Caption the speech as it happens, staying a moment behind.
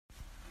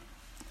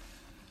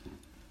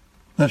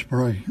Let's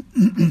pray.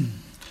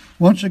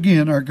 Once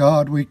again, our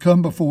God, we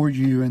come before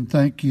you and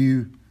thank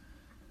you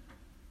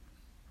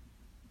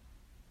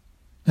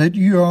that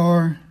you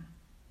are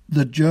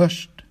the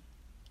just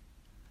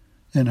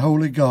and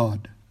holy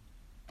God.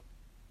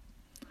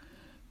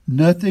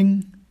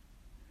 Nothing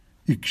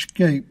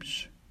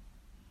escapes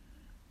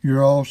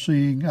your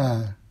all-seeing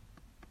eye.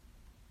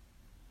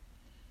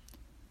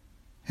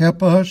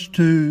 Help us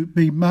to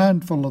be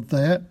mindful of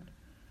that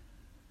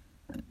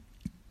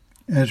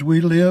as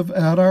we live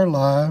out our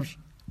lives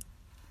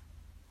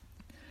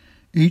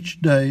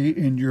each day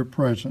in your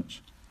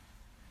presence,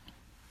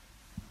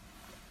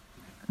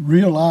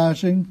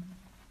 realizing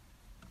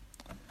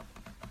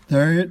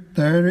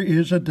there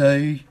is a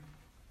day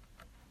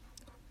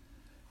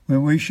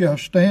when we shall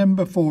stand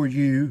before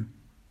you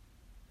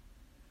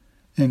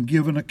and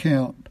give an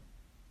account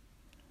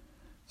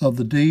of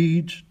the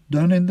deeds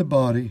done in the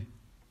body,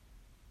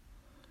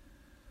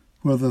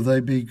 whether they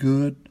be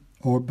good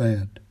or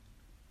bad.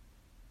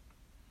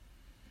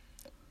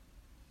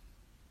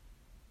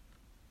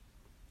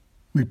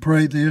 We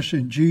pray this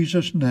in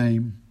Jesus'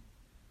 name.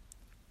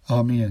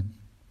 Amen.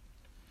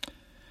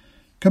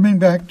 Coming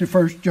back to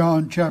 1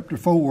 John chapter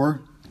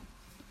 4,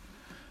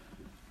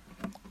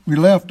 we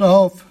left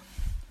off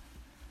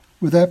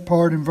with that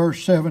part in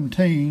verse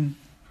 17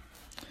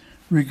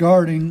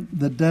 regarding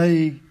the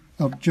day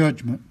of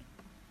judgment.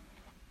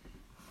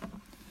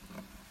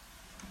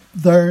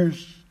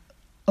 There's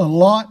a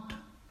lot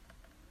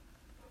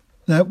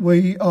that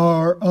we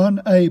are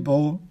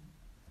unable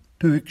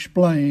to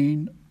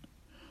explain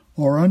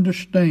or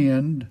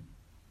understand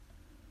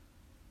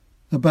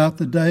about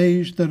the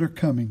days that are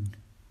coming.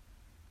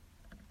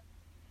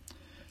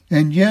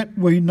 And yet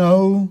we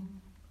know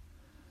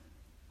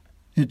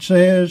it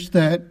says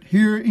that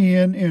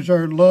herein is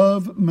our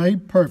love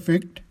made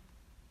perfect,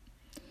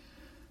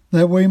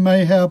 that we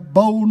may have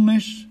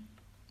boldness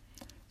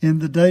in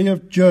the day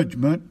of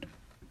judgment,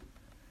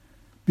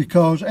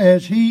 because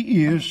as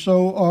He is,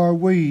 so are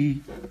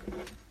we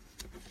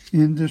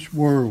in this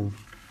world.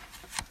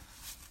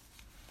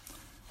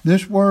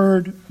 This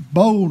word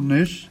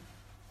boldness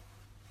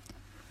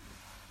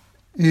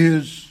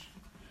is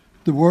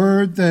the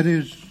word that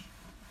is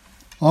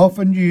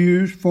often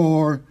used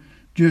for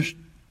just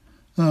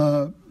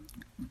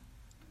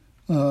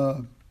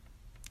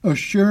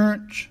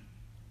assurance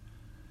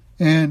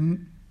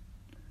and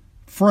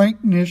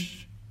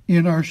frankness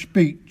in our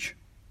speech,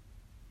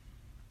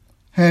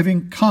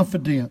 having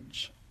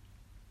confidence.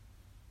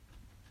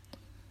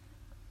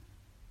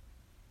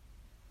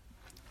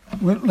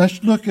 Well,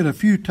 let's look at a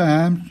few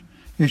times.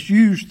 It's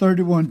used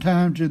 31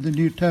 times in the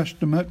New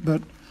Testament,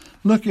 but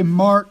look in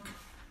Mark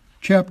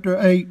chapter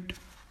 8.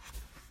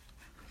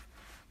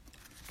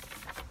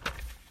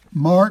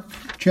 Mark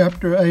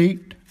chapter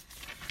 8,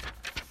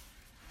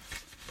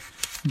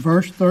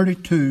 verse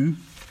 32.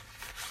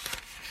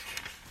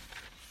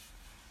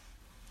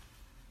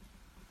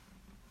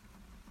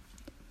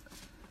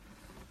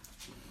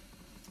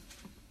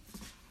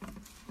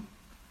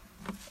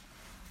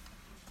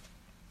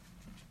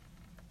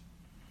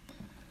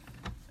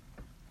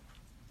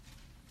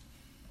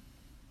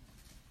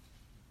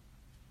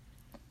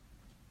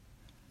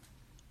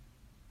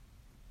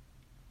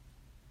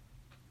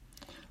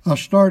 I'll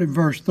start in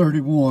verse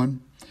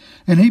 31.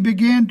 And he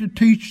began to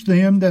teach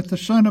them that the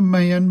Son of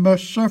Man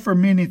must suffer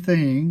many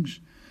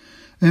things,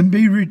 and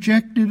be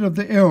rejected of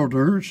the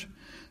elders,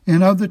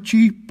 and of the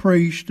chief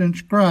priests and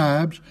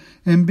scribes,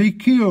 and be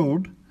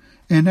killed,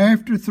 and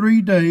after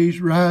 3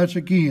 days rise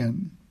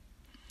again.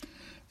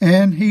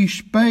 And he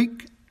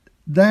spake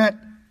that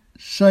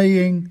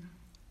saying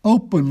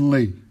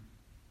openly.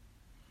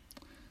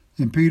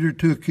 And Peter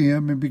took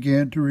him and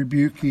began to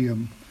rebuke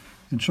him,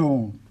 and so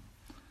on.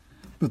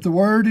 But the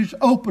word is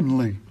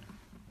openly.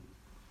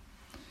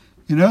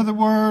 In other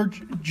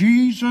words,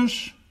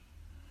 Jesus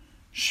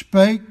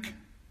spake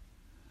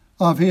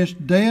of His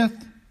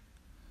death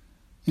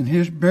and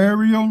His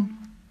burial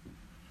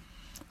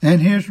and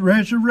His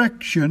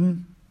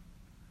resurrection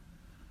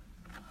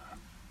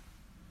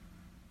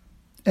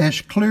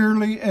as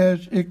clearly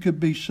as it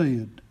could be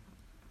said.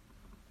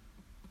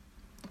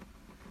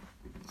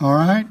 All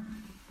right?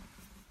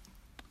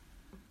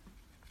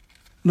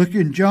 Look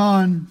in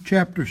John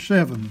chapter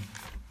 7.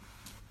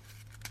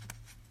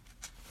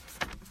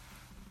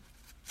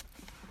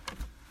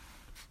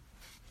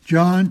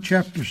 John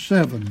chapter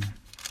 7.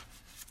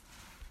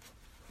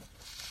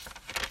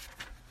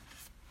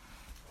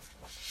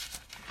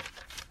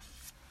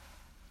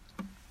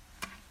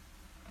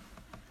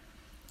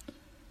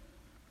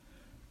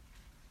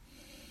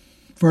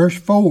 Verse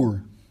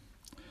 4.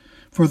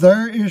 For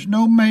there is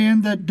no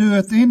man that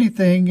doeth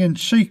anything in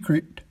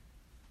secret,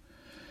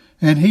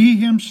 and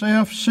he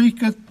himself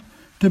seeketh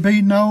to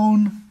be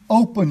known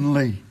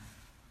openly.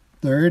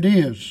 There it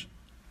is.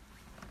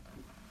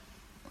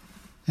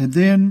 And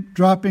then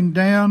dropping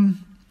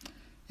down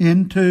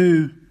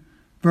into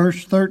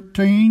verse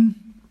 13.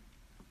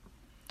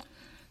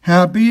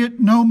 Howbeit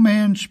no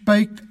man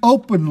spake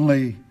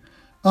openly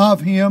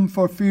of him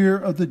for fear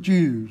of the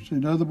Jews.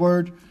 In other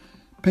words,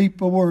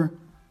 people were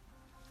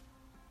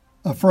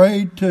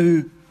afraid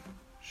to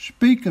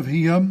speak of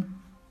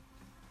him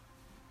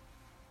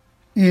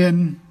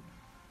in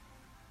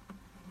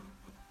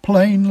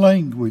plain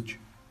language.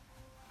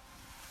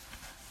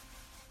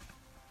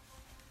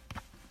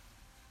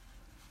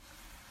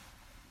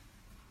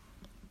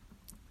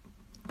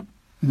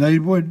 And they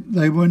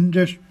wouldn't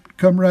just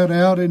come right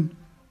out and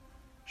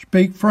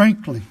speak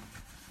frankly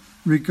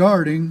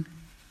regarding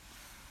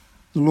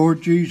the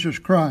Lord Jesus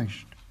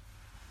Christ.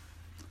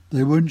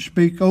 They wouldn't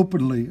speak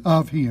openly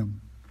of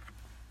him.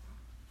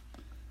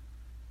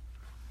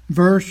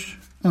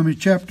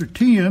 Chapter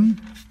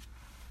 10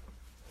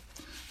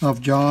 of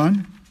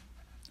John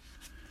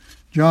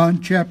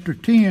chapter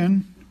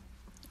 10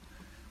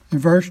 and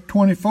verse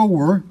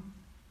 24.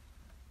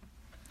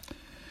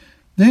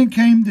 Then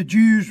came the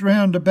Jews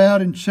round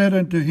about and said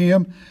unto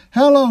him,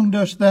 How long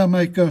dost thou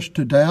make us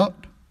to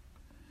doubt?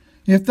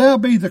 If thou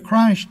be the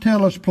Christ,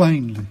 tell us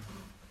plainly.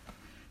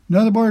 In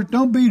other words,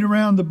 don't beat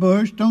around the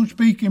bush. Don't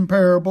speak in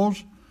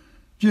parables.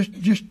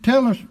 Just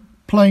tell us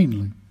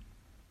plainly.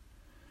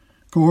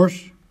 Of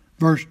course,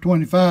 verse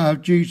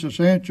 25, Jesus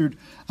answered,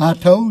 I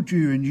told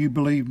you, and you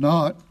believe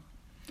not.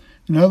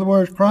 In other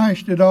words,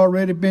 Christ had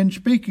already been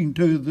speaking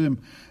to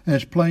them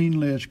as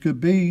plainly as could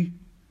be.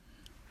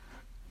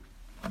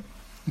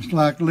 It's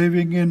like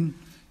living in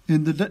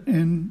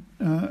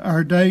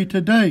our day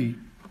today.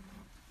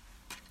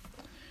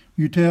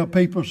 You tell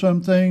people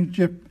some things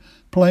just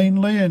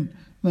plainly, and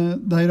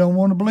they don't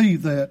want to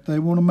believe that. They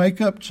want to make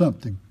up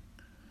something.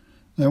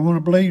 They want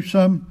to believe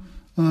some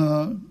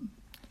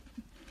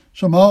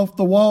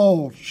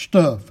off-the-wall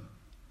stuff,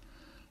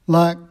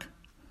 like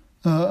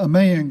a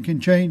man can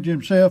change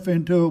himself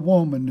into a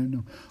woman, and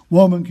a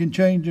woman can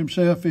change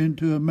himself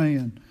into a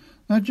man.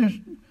 That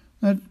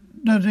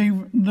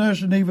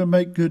doesn't even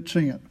make good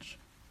sense.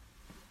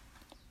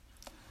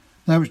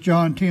 That was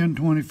John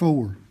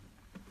 10:24.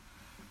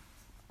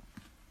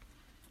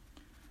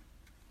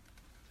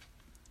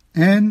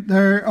 And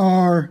there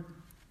are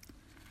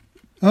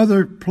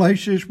other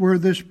places where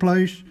this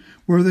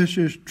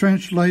is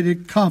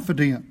translated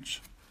confidence.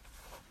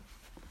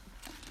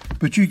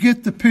 But you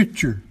get the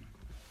picture.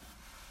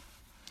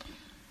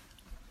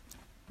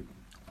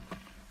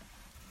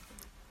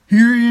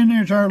 Herein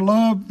is our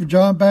love, one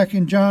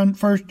John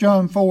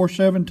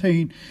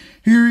 4:17.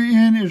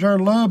 Herein is our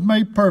love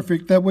made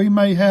perfect, that we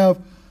may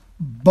have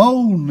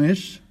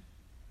boldness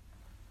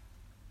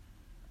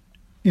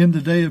in the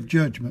day of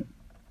judgment.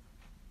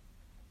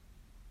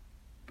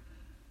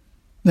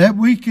 That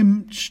we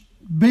can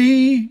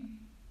be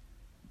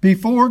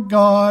before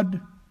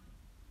God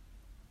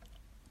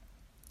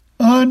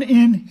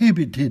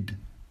uninhibited,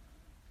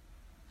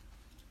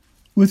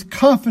 with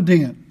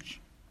confidence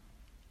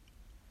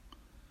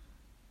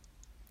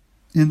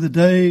in the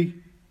day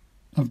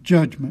of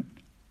judgment.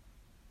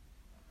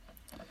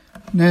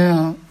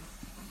 Now,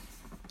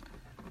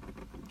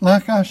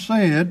 like I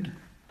said,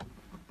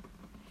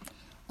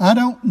 I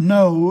don't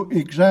know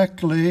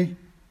exactly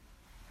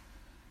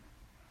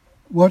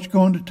what's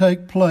going to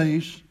take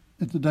place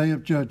at the day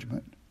of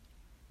judgment.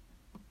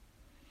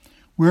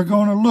 We're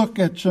going to look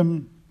at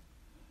some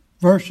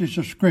verses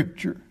of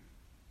Scripture.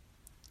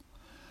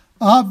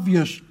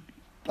 Obviously,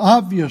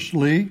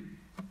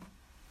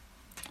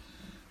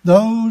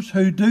 those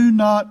who do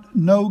not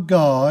know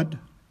God,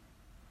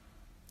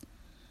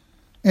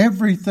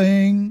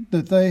 everything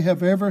that they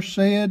have ever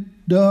said,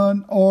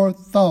 done, or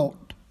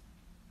thought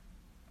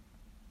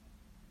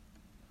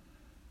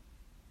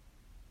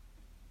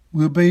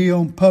will be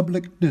on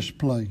public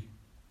display.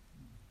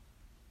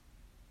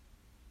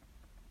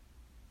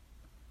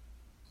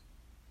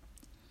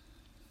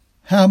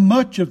 How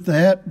much of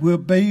that will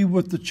be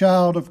with the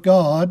child of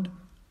God,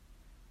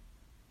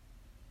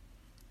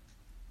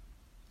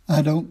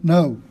 I don't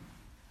know.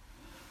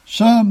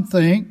 Some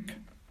think,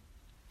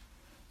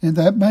 and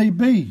that may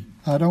be,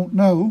 I don't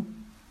know.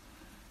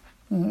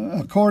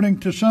 According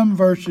to some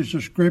verses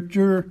of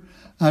Scripture,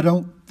 I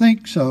don't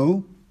think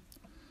so.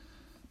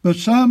 But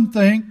some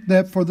think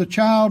that for the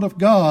child of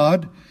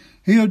God,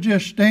 he'll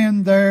just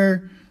stand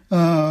there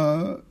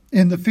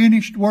in the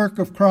finished work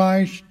of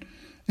Christ,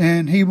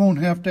 and he won't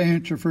have to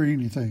answer for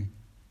anything.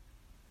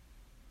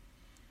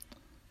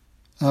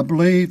 I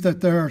believe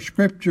that there are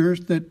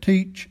Scriptures that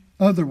teach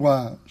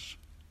otherwise.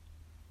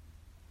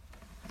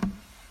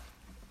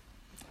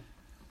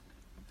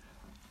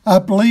 I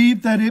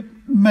believe that it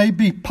may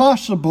be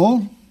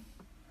possible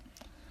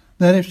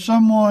that if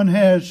someone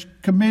has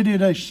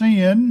committed a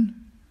sin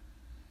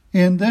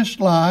in this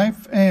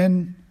life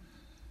and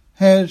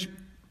has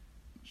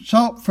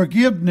sought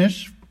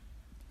forgiveness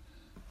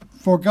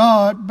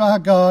by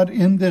God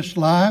in this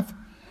life,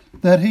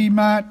 that he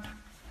might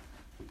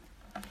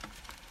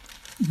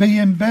be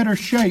in better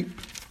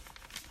shape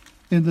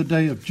in the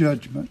day of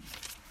judgment.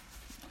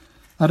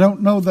 I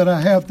don't know that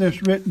I have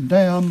this written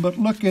down, but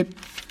look at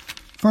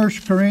 1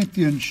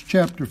 Corinthians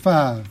chapter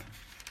 5.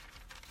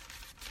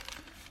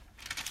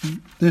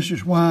 This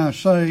is why I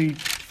say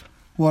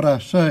what I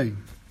say.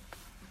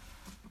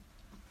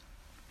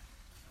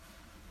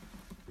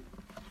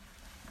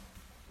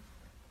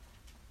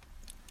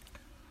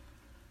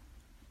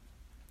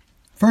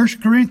 1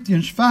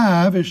 Corinthians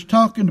 5 is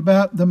talking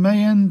about the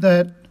man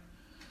that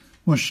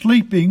was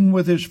sleeping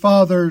with his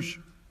father's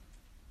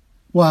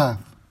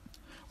wife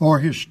or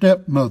his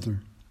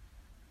stepmother.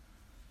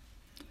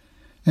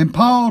 And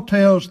Paul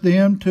tells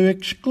them to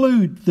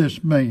exclude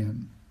this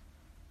man.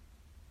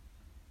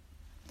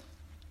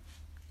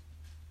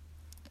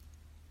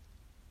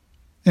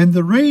 And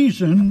the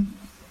reason,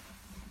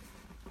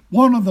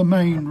 one of the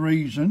main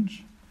reasons,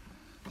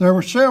 there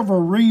were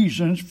several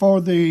reasons for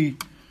the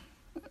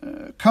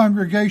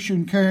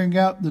congregation carrying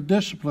out the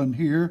discipline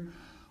here.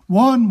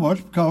 One was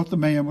because the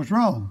man was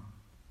wrong.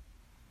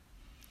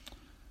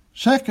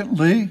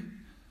 Secondly,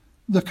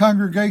 the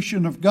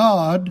congregation of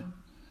God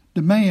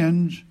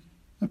demands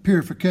a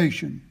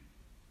purification.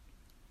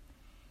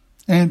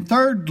 And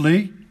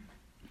thirdly,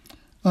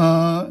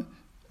 the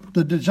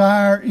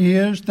desire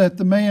is that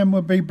the man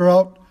would be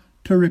brought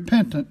to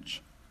repentance.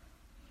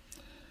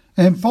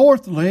 And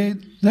fourthly,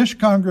 this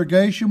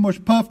congregation was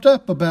puffed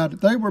up about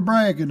it. They were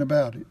bragging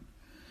about it.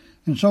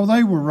 And so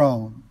they were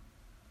wrong.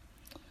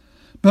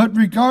 But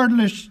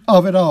regardless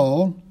of it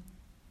all,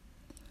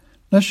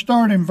 let's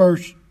start in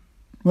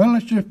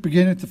let's just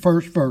begin at the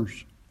first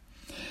verse.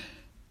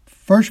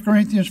 1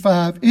 Corinthians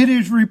 5, it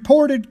is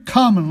reported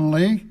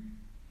commonly,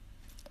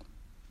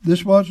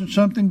 this wasn't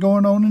something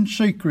going on in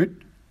secret,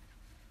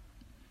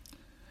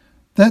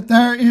 that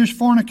there is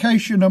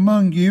fornication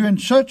among you,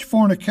 and such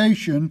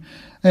fornication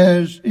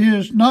as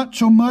is not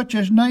so much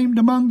as named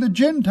among the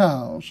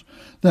Gentiles,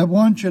 that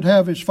one should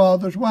have his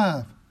father's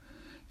wife.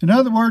 In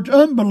other words,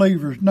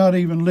 unbelievers not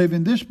even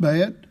living this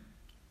bad.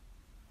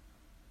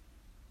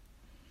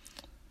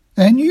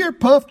 And you're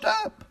puffed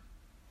up,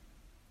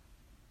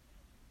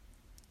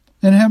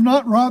 and have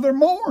not rather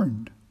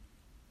mourned,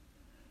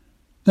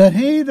 that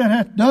he that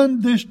hath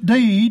done this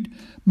deed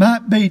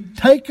might be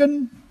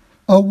taken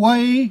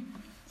away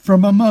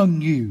from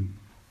among you.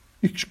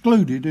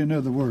 Excluded, in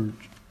other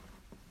words.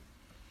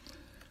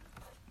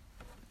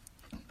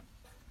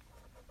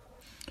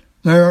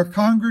 There are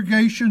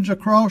congregations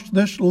across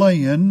this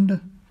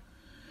land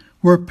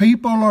where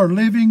people are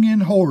living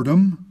in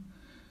whoredom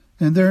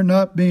and they're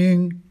not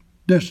being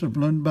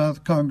disciplined by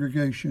the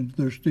congregation.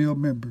 They're still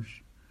members.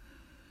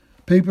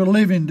 People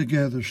living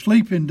together,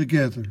 sleeping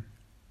together.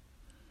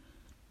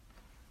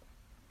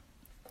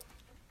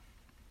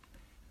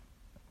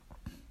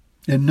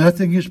 And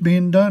nothing is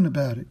being done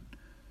about it.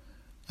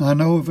 I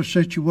know of a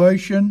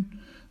situation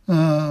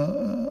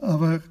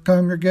of a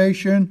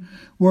congregation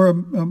where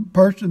a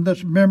person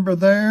that's a member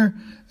there,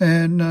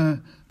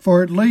 and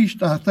for at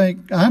least, I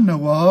think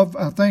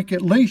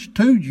at least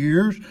 2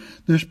 years,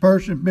 this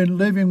person's been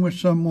living with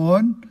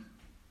someone,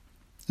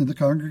 and the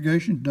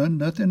congregation's done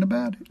nothing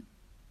about it.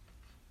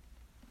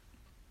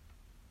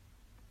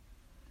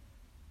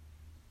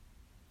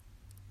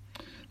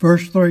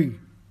 Verse 3.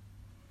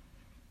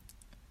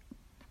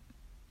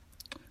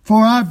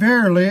 For I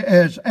verily,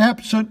 as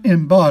absent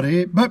in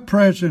body, but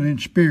present in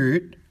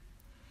spirit,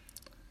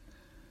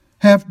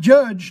 have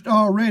judged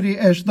already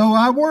as though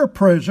I were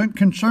present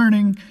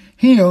concerning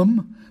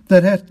him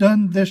that hath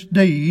done this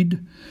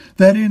deed,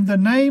 that in the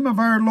name of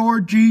our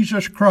Lord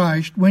Jesus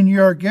Christ, when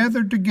you are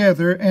gathered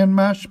together and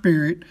my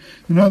spirit,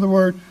 in other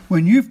words,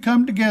 when you've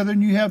come together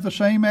and you have the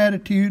same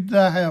attitude that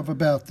I have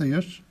about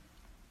this,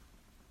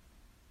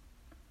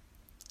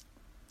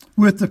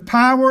 with the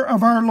power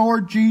of our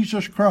Lord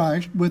Jesus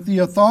Christ, with the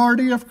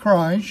authority of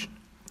Christ,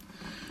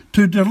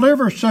 to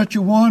deliver such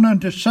a one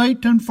unto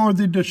Satan for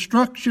the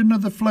destruction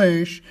of the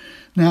flesh.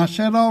 Now I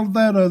said all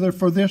that other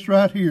for this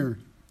right here.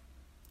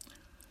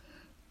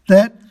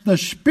 That the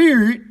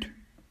spirit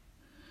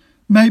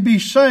may be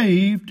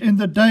saved in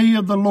the day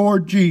of the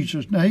Lord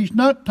Jesus. Now he's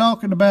not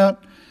talking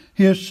about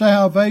his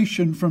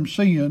salvation from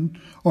sin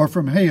or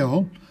from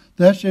hell.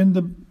 That's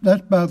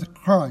by the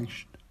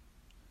Christ.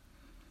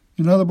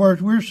 In other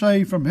words, we're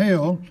saved from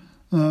hell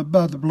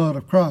by the blood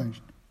of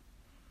Christ.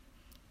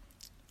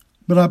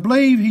 But I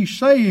believe he's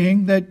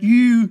saying that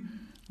you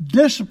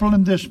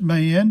discipline this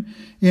man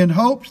in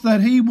hopes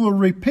that he will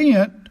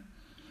repent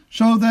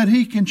so that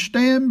he can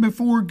stand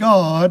before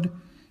God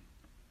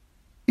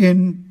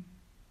in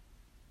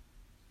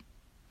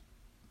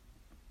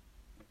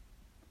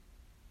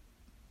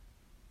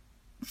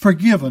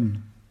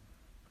forgiven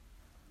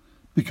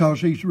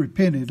because he's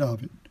repented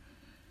of it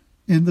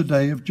in the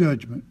day of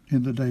judgment,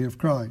 in the day of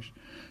Christ.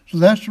 So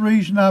that's the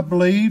reason I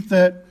believe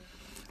that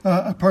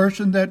a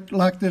person that,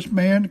 like this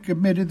man,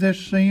 committed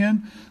this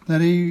sin, that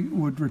he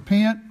would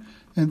repent,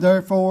 and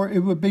therefore it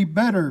would be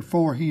better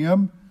for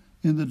him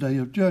in the day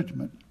of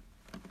judgment.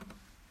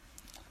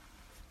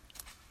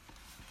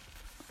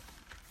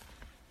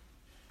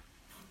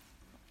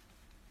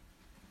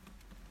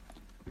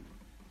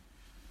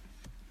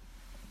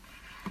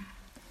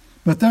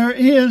 But there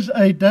is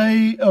a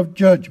day of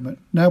judgment.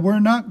 Now, we're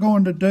not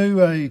going to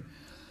do a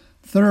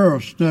thorough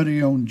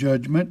study on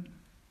judgment,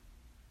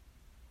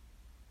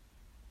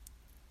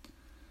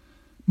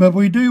 but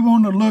we do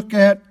want to look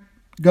at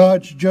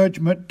God's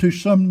judgment to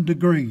some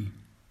degree.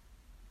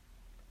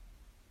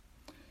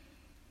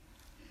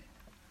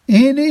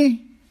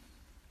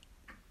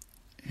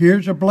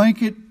 here's a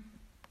blanket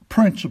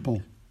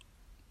principle.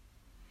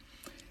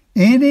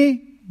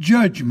 Any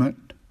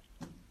judgment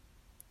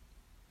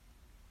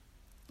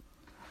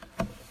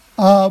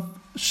of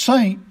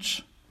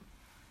saints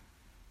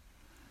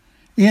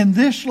in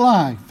this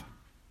life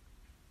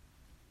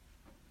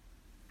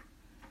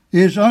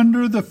is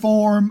under the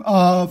form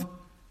of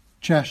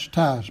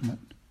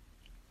chastisement.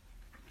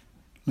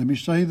 Let me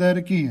say that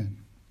again.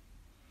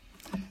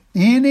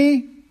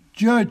 Any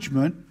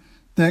judgment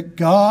that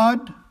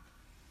God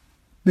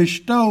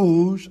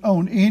bestows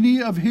on any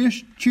of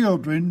His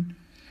children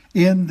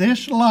in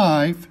this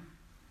life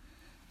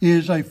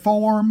is a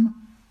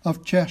form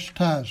of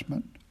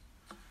chastisement.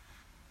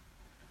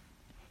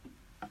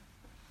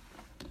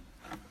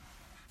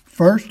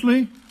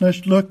 Firstly,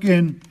 let's look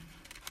in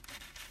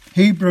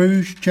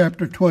Hebrews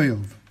chapter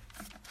 12.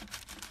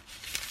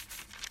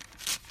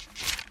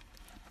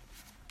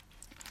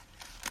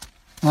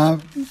 I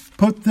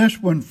put this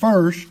one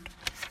first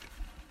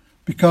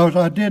because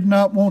I did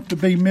not want to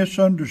be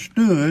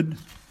misunderstood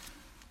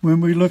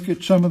when we look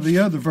at some of the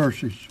other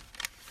verses.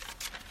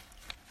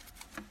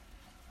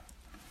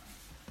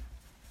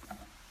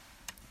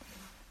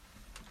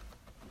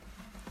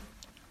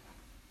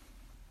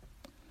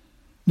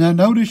 Now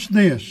notice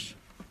this.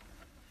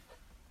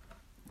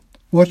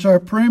 What's our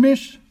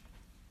premise?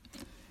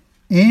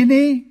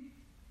 Any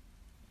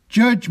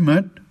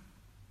judgment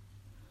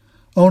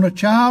on a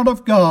child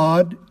of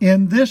God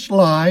in this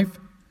life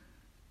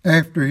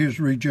after his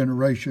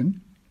regeneration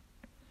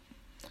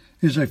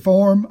is a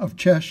form of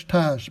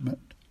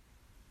chastisement.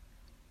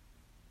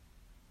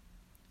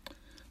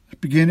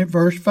 Let's begin at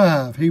verse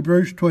 5.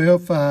 Hebrews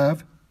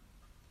 12:5.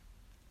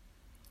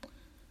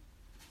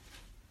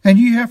 And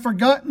ye have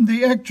forgotten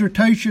the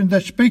exhortation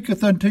that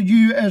speaketh unto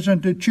you as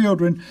unto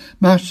children.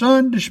 My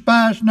son,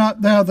 despise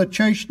not thou the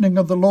chastening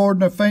of the Lord,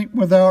 nor faint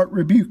when thou art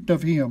rebuked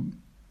of him.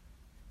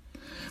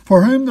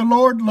 For whom the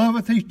Lord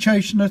loveth, he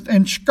chasteneth,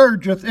 and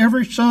scourgeth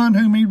every son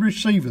whom he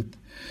receiveth.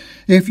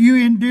 If you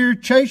endure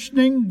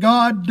chastening,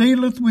 God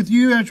dealeth with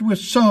you as with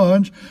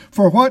sons.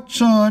 For what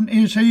son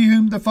is he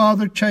whom the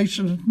Father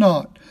chasteneth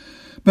not?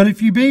 But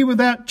if you be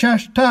without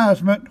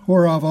chastisement,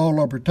 whereof all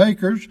are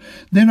partakers,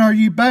 then are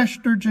ye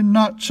bastards and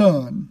not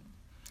sons.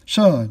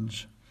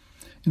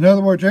 In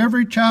other words,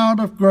 every child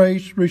of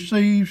grace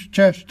receives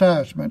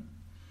chastisement.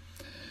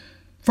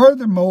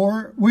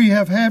 Furthermore, we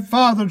have had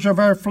fathers of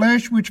our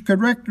flesh which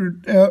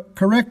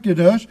corrected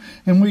us,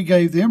 and we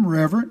gave them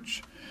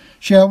reverence.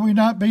 Shall we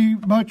not be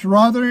much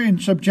rather in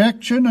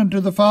subjection unto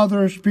the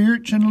Father of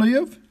spirits and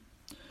live?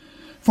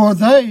 For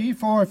they,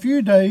 for a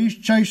few days,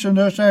 chastened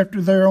us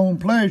after their own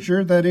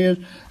pleasure, that is,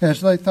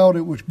 as they thought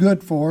it was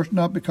good for us,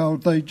 not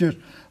because they just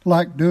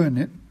liked doing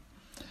it.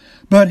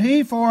 But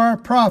he for our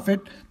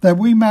profit, that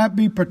we might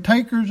be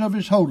partakers of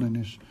his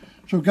holiness.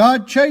 So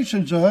God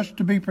chastens us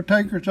to be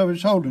partakers of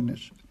his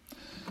holiness.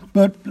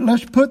 But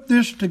let's put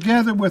this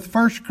together with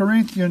 1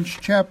 Corinthians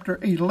chapter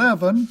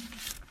 11.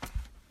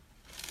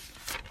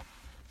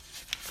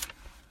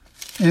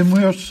 And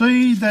we'll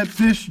see that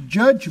this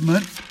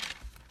judgment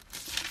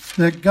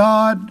that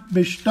God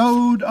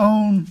bestowed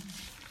on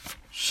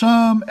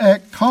some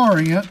at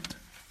Corinth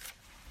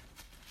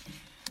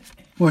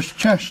was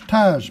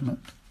chastisement.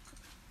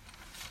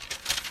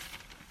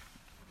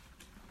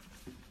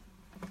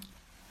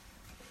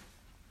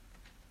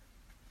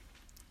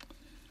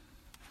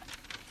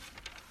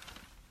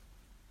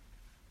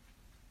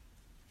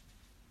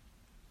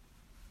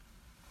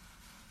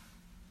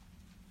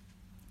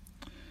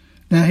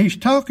 Now he's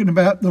talking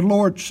about the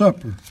Lord's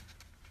Supper.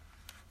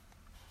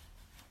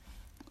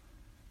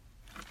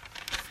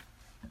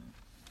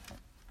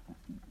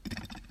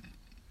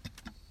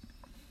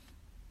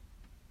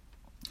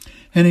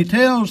 And he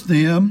tells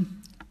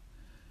them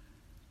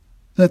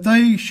that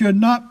they should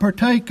not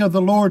partake of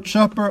the Lord's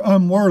Supper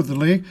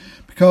unworthily,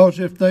 because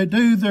if they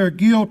do, they're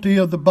guilty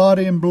of the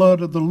body and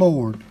blood of the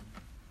Lord.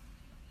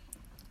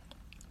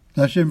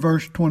 That's in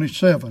verse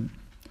 27.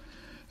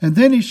 And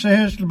then he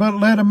says, but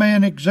let a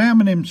man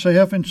examine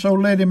himself, and so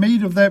let him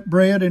eat of that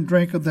bread and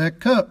drink of that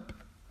cup.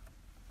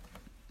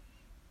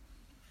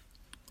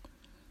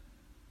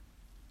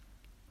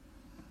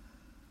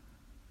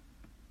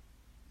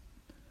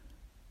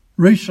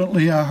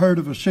 Recently, I heard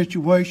of a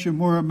situation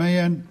where a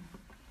man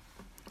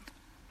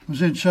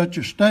was in such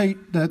a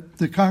state that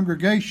the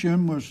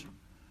congregation was,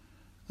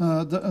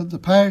 the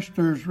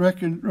pastors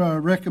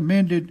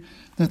recommended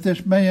that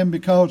this man,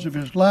 because of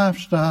his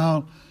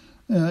lifestyle,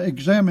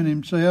 examine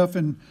himself,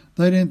 and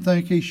they didn't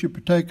think he should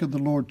partake of the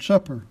Lord's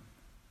Supper.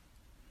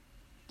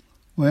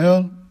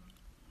 Well,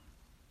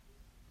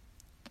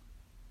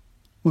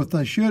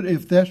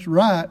 if that's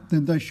right,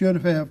 then they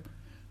should have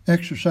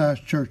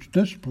exercised church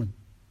discipline.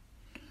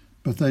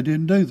 But they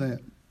didn't do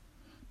that.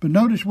 But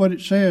notice what it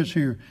says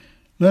here.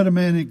 Let a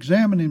man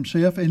examine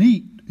himself and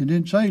eat. It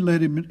didn't say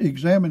let him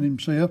examine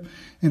himself,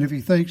 and if he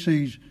thinks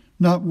he's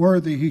not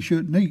worthy, he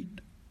shouldn't eat.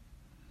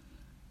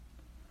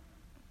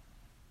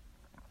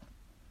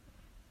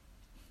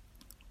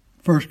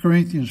 First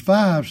Corinthians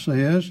 5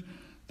 says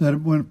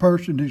that when a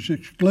person is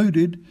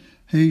excluded,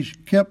 he's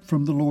kept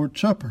from the Lord's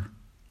Supper.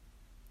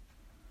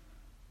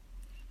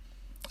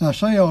 I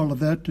say all of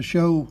that to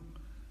show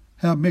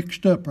how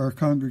mixed up our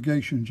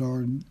congregations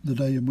are in the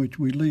day in which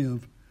we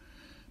live,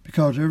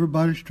 because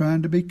everybody's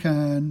trying to be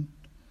kind,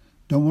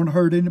 don't want to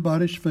hurt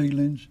anybody's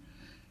feelings,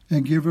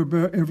 and give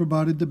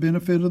everybody the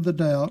benefit of the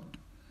doubt,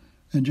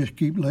 and just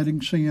keep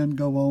letting sin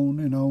go on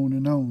and on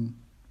and on.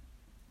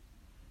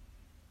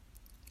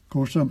 Of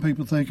course, some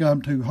people think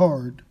I'm too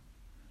hard,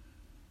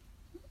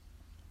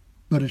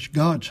 but it's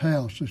God's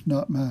house, it's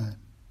not mine.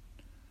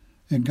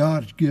 And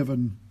God's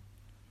given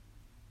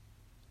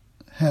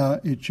how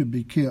it should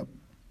be kept.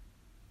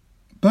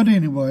 But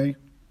anyway,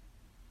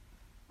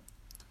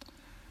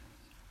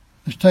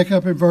 let's take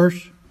up in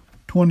verse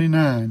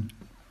 29.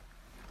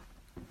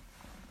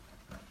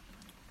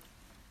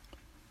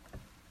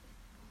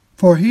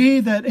 For he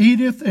that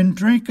eateth and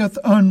drinketh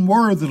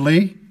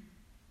unworthily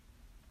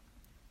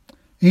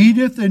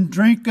eateth and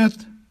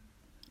drinketh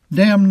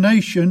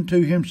damnation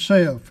to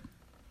himself.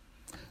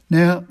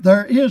 Now,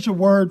 there is a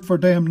word for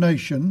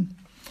damnation,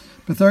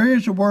 but there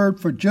is a word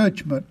for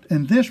judgment,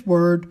 and this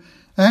word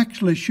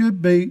actually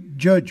should be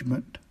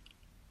judgment.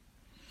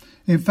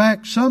 In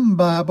fact, some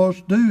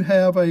Bibles do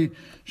have a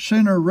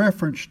sinner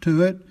reference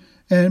to it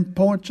and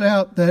points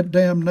out that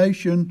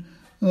damnation,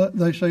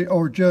 they say,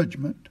 or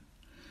judgment.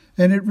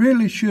 And it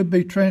really should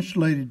be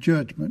translated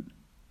judgment.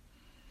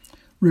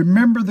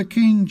 Remember, the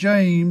King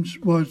James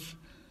was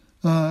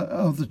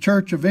of the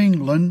Church of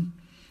England,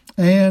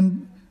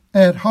 and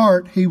at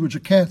heart he was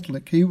a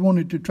Catholic. He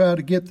wanted to try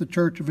to get the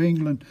Church of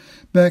England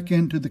back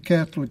into the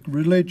Catholic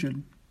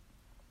religion.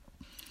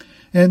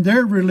 And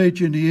their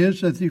religion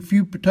is that if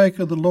you partake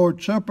of the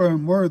Lord's Supper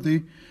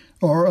unworthily,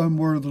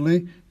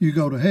 you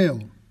go to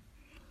hell.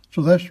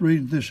 So that's the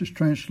reason this is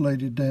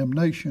translated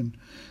damnation.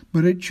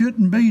 But it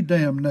shouldn't be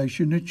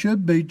damnation. It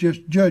should be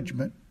just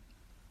judgment.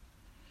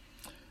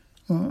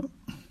 And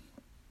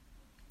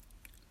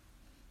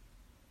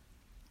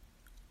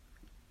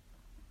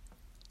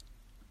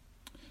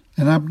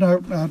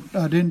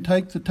I didn't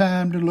take the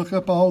time to look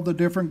up all the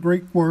different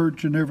Greek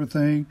words and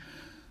everything,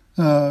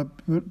 but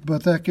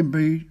that can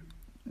be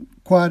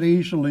quite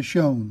easily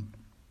shown.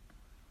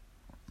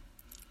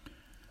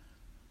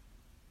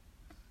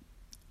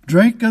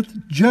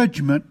 Drinketh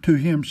judgment to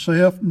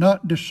himself,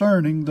 not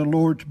discerning the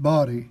Lord's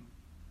body.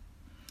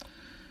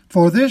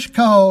 For this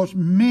cause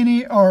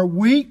many are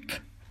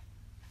weak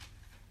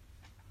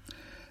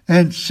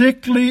and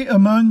sickly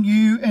among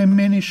you, and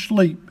many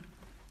sleep.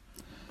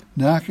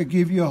 Now, I could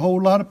give you a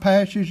whole lot of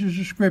passages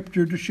of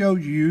Scripture to show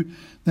you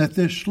that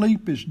this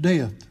sleep is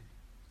death.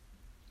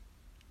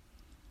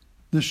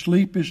 This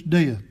sleep is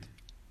death.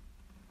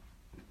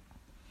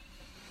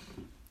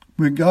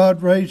 When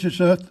God raises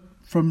us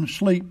from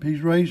sleep, He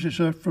raises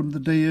us from the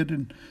dead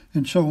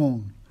and so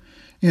on.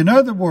 In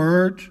other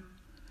words,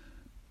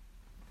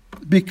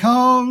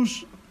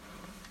 because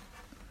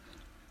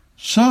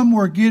some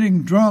were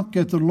getting drunk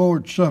at the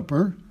Lord's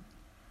Supper,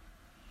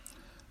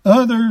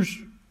 others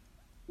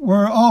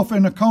were off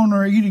in a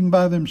corner eating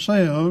by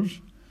themselves,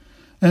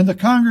 and the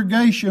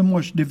congregation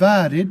was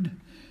divided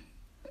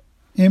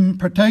in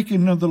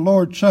partaking of the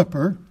Lord's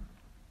Supper.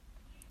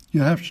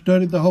 You have to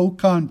study the whole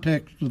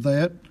context of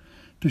that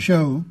to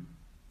show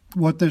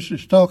what this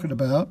is talking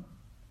about.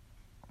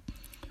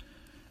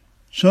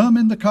 Some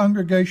in the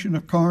congregation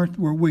of Corinth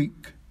were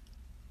weak,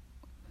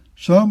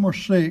 some were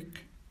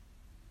sick,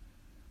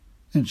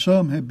 and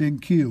some had been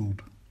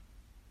killed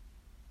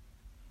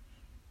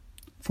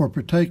for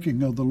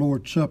partaking of the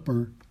Lord's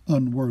Supper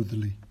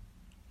unworthily.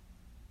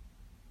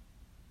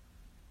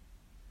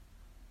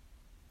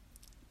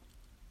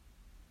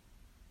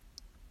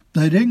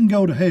 They didn't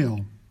go to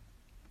hell.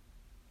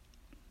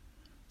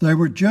 They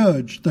were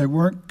judged. They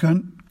weren't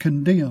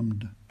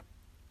condemned.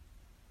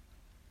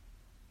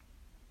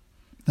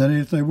 That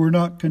is, they were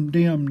not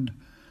condemned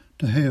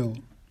to hell.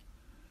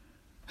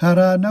 How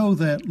do I know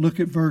that? Look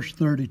at verse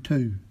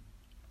 32.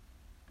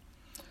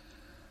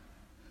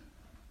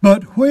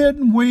 But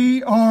when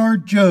we are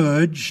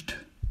judged,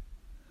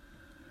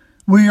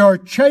 we are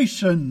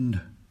chastened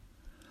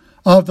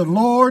of the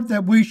Lord,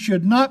 that we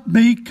should not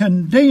be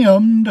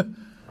condemned.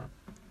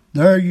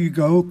 There you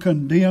go,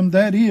 condemned.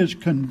 That is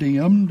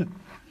condemned.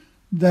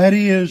 That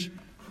is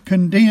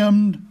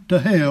condemned to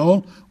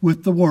hell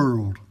with the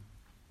world.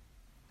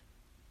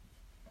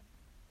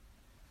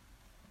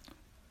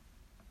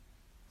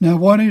 Now,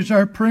 what is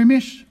our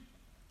premise?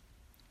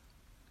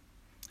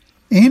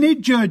 Any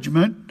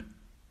judgment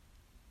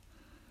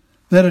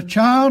that a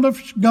child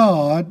of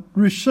God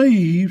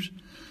receives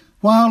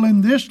while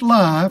in this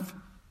life,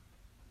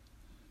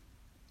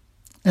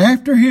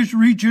 after his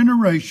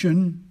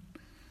regeneration,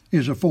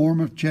 is a form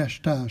of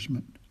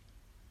chastisement.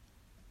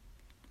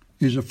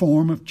 Is a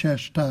form of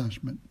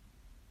chastisement.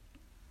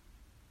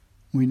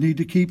 We need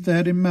to keep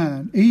that in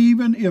mind,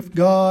 even if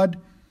God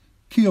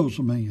kills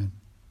a man.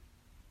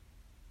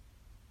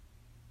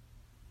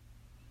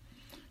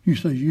 You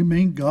say, you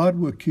mean God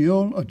will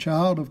kill a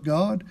child of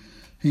God?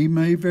 He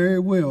may very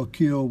well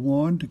kill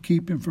one to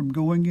keep him from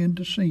going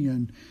into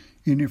sin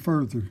any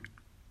further.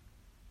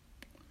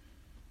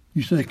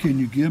 You say, can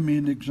you give me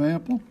an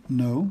example?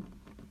 No.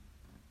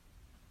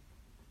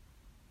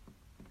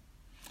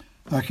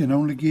 I can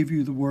only give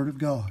you the Word of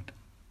God.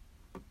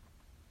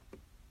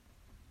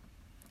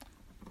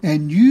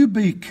 And you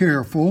be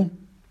careful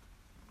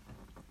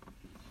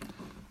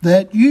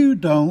that you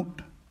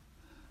don't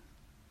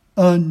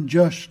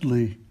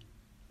unjustly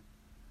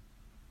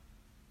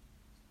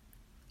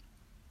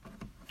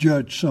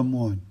judge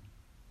someone.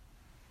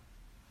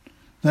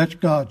 That's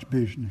God's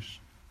business.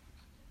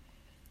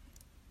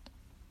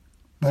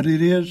 But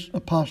it is a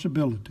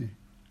possibility.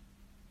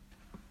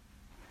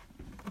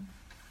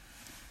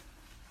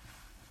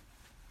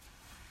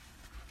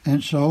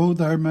 And so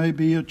there may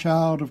be a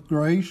child of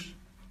grace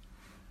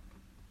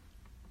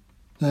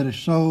that is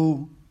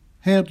so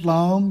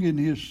headlong in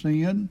his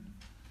sin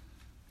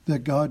that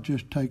God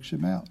just takes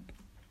him out.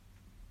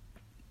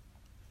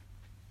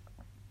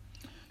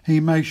 He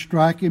may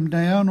strike him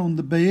down on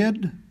the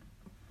bed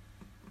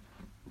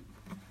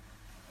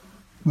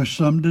with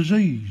some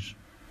disease.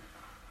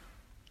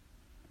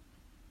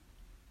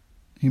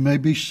 He may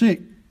be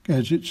sick,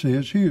 as it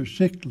says here,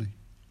 sickly.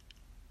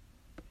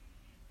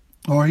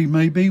 Or he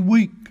may be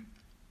weak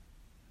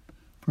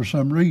for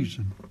some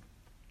reason.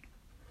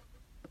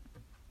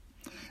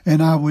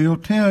 And I will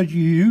tell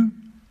you,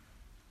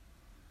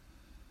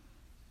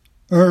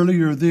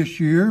 earlier this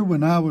year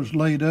when I was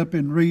laid up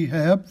in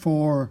rehab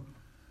for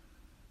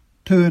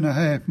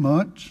 2.5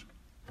 months,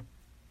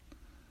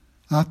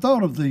 I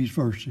thought of these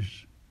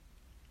verses.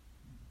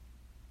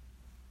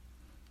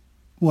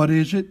 What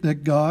is it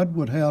that God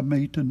would have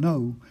me to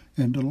know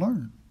and to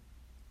learn?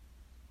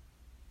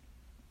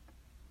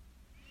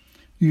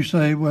 You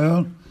say,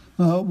 well,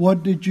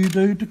 what did you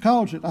do to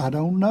cause it? I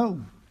don't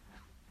know.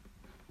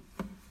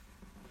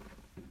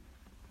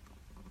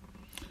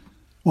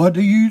 What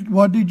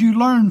did you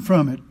learn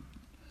from it?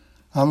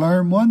 I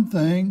learned one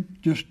thing,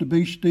 just to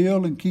be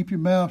still and keep your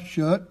mouth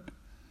shut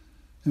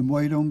and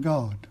wait on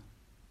God.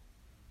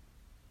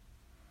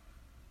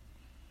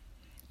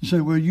 You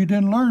say, well, you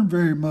didn't learn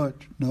very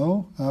much.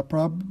 No, I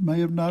probably may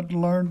have not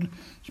learned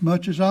as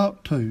much as I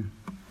ought to.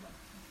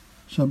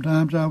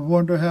 Sometimes I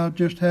wonder how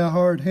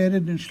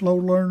hard-headed and slow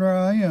learner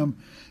I am,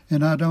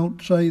 and I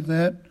don't say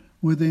that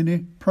with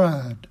any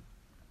pride.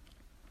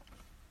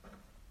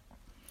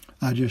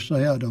 I just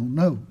say I don't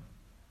know.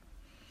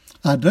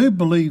 I do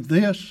believe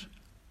this,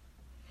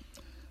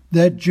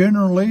 that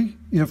generally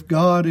if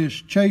God is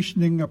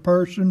chastening a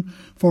person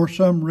for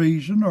some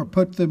reason or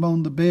put them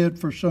on the bed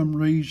for some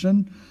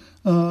reason,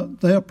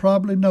 they'll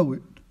probably know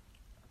it.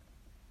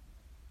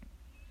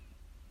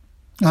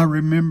 I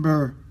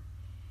remember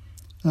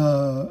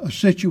a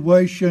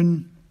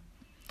situation,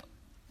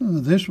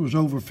 this was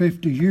over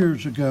 50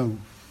 years ago.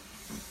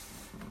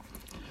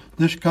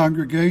 This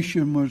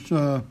congregation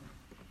was,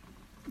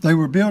 they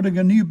were building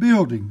a new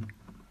building.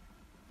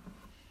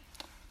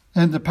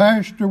 And the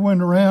pastor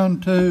went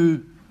around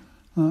to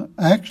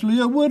actually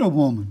a widow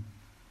woman,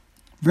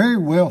 very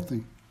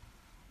wealthy,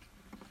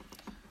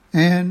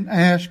 and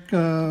asked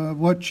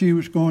what she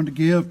was going to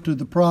give to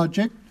the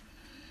project.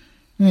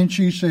 And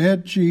she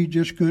said she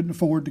just couldn't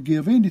afford to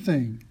give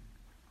anything.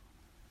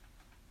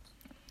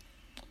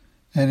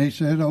 And he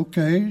said,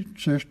 okay,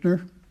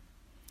 sister.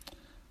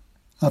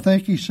 I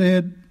think he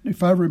said,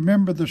 if I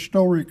remember the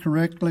story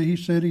correctly, he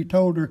said he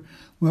told her,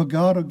 well,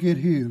 God will get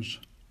his.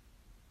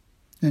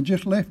 And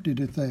just left it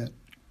at that.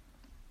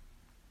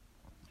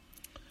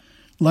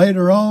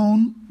 Later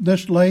on,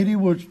 this lady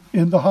was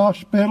in the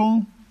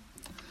hospital.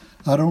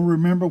 I don't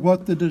remember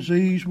what the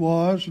disease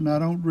was, and I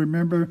don't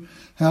remember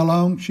how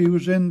long she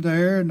was in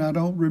there, and I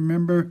don't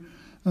remember,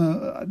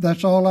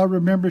 that's all I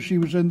remember, she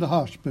was in the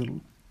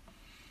hospital.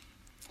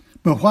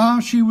 But while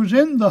she was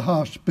in the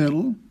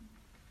hospital,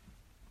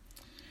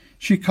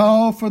 she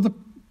called for the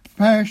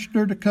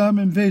pastor to come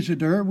and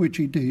visit her, which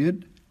he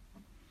did.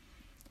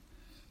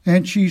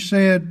 And she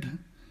said,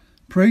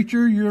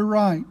 preacher, you're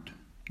right.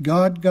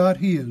 God got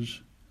his.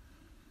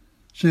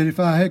 Said if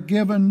I had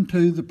given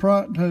to the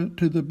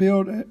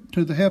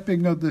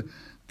helping of the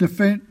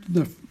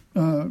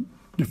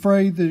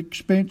defray the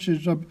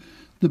expenses of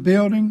the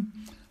building,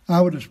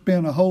 I would have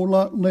spent a whole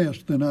lot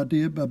less than I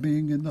did by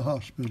being in the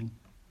hospital.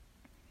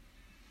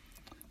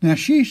 Now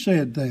she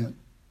said that.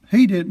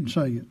 He didn't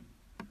say it.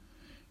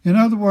 In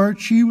other words,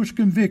 she was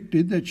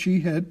convicted that she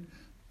had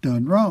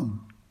done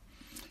wrong.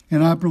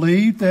 And I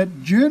believe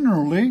that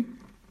generally,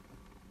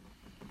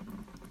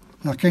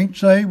 I can't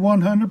say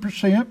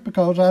 100%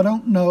 because I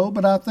don't know,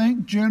 but I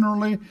think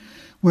generally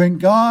when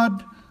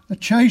God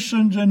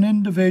chastens an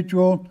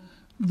individual,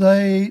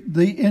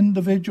 the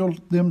individual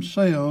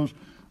themselves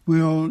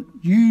will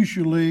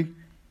usually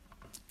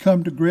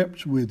come to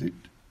grips with it.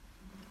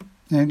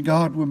 And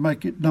God will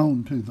make it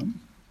known to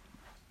them.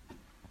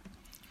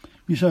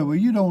 You say, well,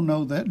 you don't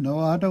know that. No,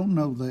 I don't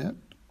know that.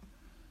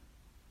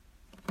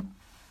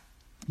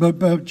 But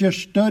by just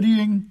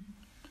studying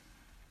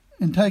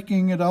and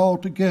taking it all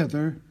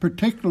together,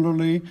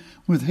 particularly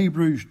with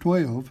Hebrews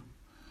 12,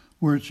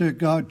 where it said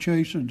God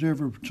chastens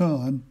every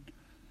son,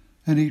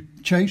 and he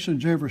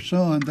chastens every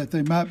son that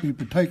they might be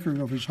partakers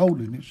of his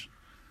holiness.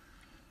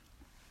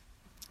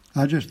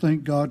 I just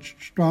think God's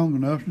strong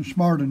enough and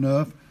smart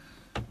enough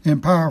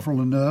and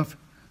powerful enough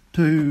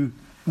to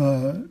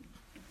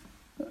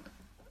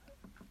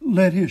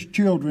let his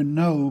children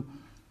know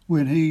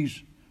when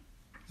he's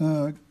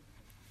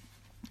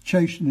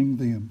chastening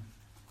them.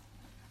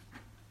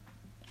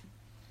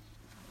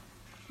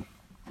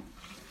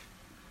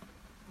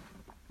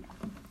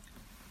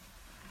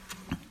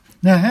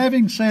 Now,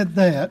 having said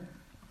that,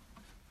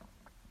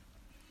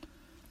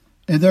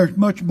 and there's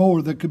much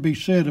more that could be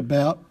said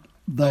about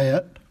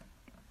that,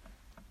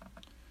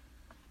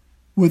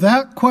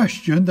 without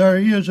question, there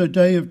is a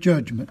day of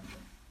judgment.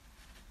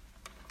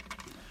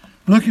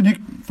 Looking at,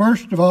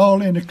 first of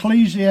all, in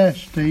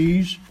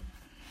Ecclesiastes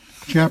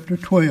chapter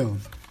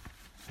 12.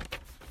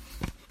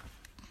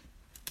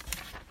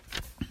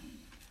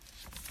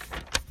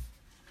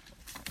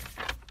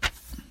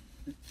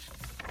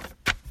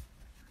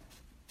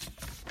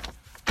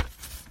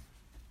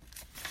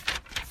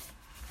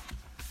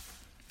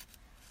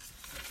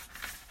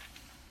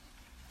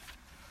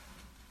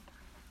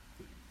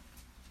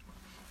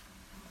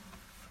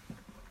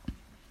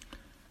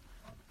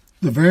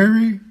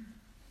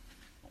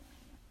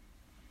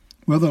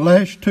 The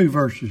last two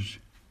verses.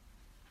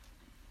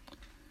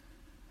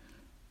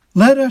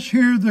 Let us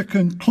hear the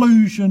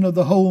conclusion of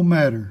the whole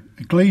matter.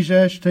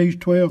 Ecclesiastes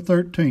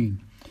 12:13.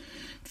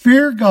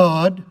 Fear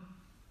God,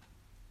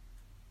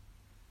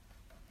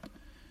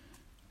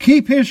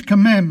 keep his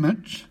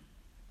commandments,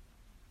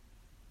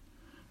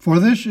 for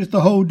this is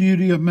the whole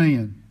duty of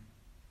man.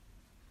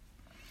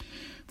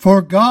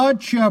 For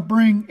God shall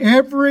bring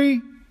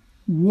every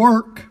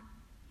work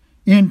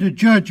into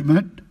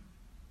judgment,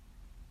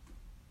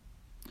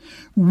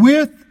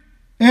 with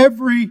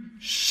every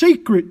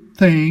secret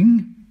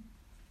thing,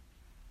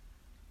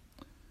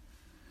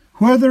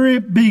 whether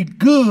it be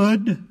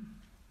good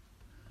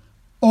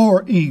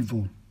or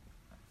evil.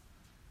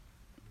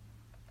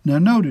 Now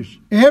notice,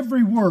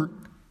 every work,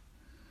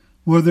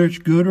 whether it's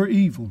good or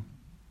evil.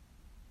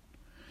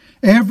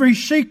 Every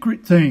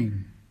secret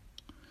thing,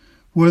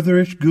 whether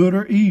it's good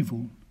or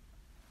evil.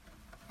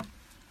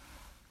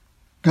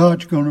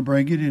 God's going to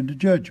bring it into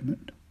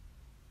judgment.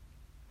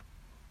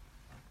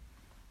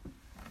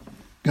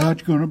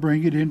 God's going to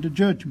bring it into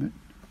judgment.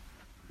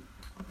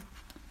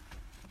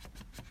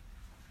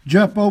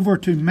 Jump over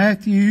to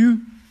Matthew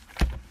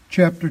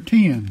chapter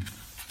 10.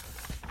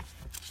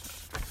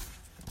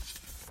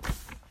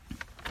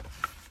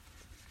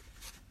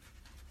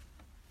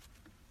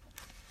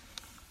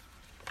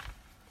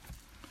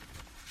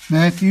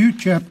 Matthew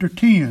chapter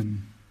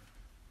 10.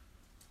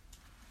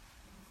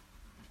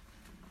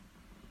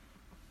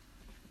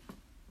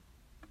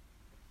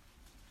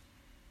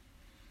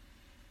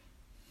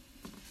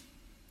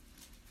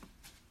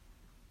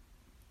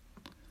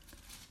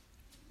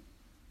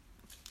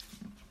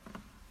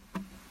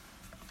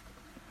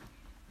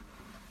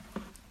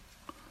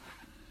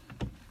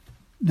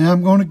 Now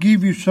I'm going to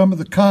give you some of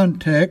the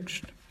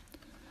context.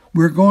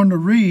 We're going to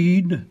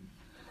read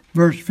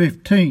verse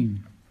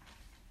 15.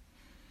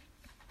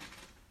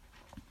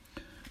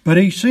 But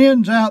he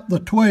sends out the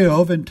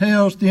 12 and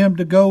tells them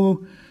to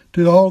go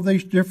to all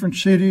these different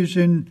cities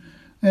and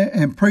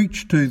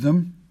preach to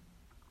them.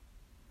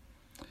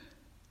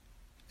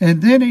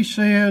 And then he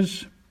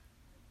says,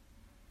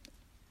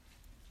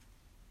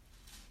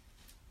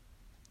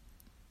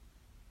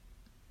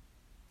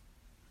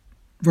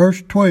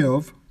 verse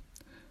 12,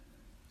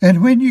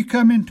 and when you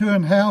come into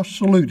an house,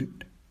 salute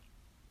it.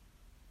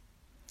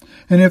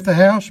 And if the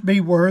house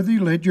be worthy,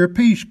 let your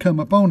peace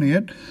come upon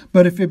it.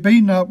 But if it be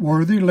not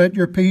worthy, let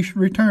your peace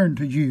return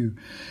to you.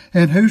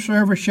 And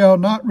whosoever shall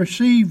not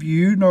receive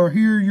you, nor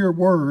hear your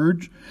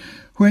words,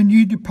 when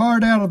you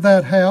depart out of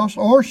that house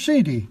or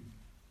city,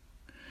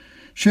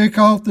 shake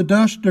off the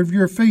dust of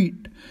your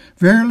feet.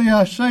 Verily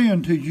I say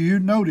unto you,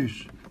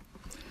 notice,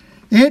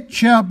 it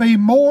shall be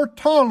more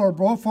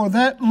tolerable for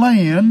that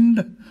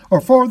land,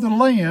 or for the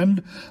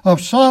land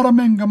of Sodom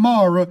and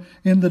Gomorrah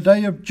in the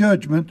day of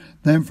judgment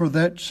than for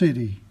that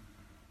city.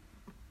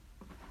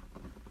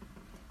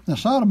 Now,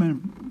 Sodom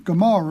and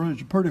Gomorrah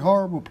is a pretty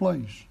horrible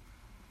place.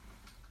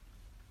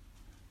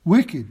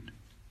 Wicked.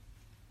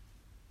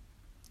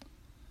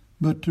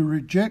 But to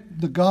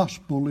reject the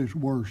gospel is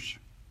worse.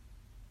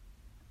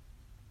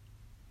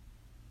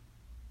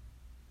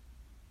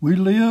 We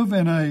live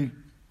in a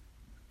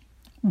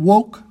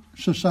woke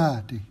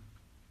society.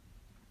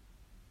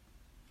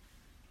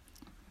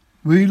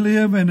 We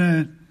live in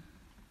a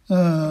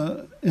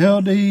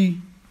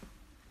LDPQ,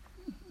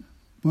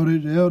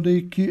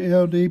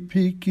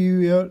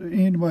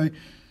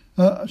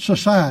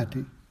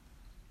 society.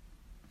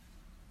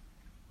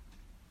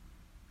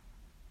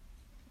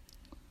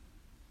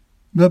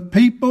 The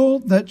people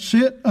that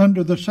sit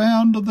under the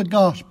sound of the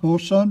gospel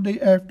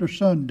Sunday after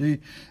Sunday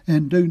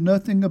and do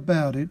nothing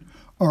about it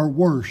are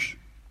worse.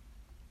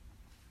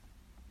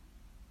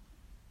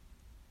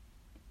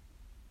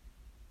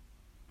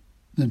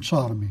 Than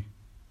sodomy.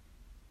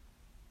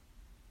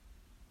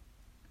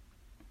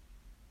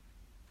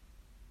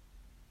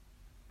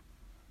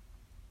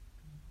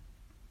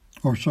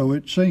 or so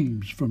it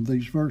seems from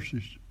these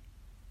verses,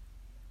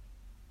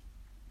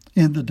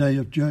 in the day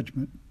of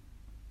judgment.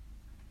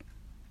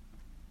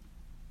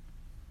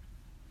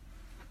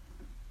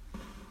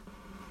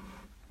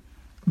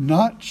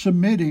 Not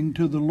submitting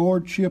to the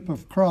lordship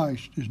of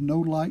Christ is no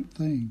light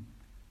thing.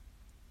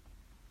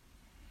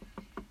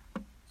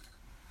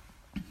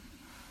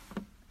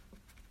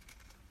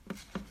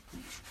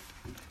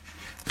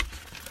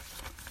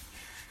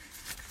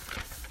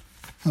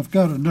 I've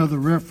got another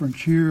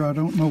reference here. I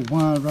don't know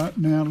why right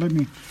now. Let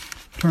me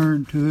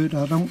turn to it.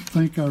 I don't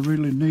think I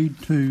really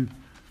need to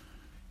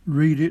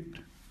read it.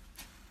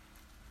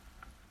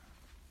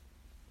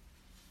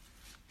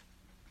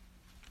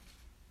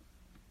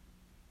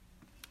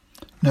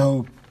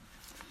 No.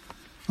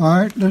 All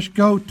right, let's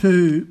go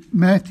to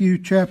Matthew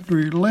chapter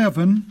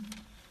 11.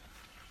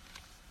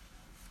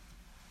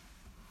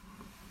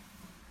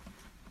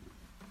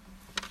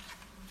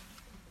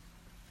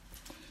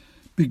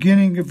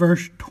 Beginning of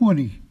verse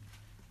 20.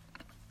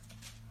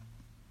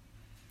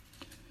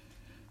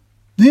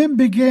 Then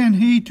began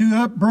he to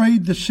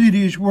upbraid the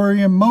cities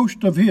wherein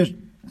most of his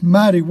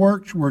mighty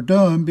works were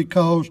done,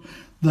 because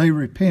they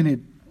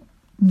repented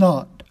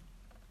not.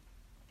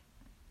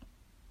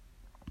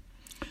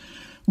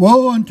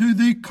 Woe unto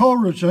thee,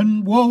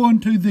 Chorazin! Woe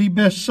unto thee,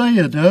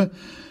 Bethsaida!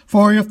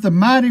 For if the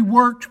mighty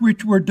works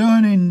which were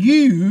done in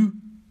you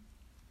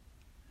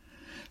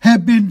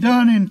had been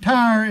done in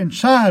Tyre and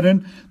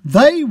Sidon,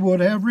 they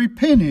would have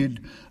repented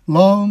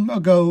long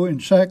ago in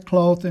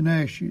sackcloth and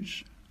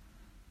ashes.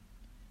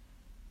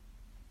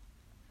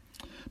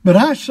 But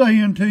I say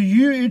unto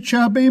you, it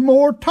shall be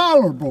more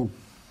tolerable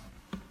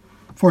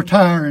for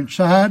Tyre and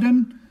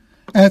Sidon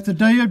at the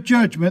day of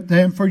judgment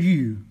than for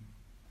you.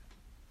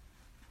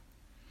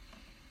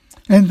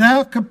 And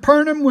thou,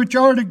 Capernaum, which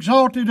art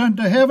exalted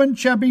unto heaven,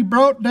 shall be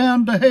brought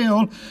down to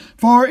hell.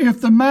 For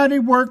if the mighty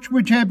works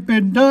which have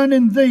been done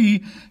in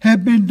thee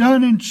had been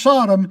done in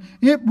Sodom,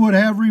 it would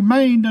have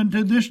remained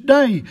unto this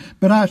day.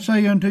 But I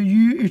say unto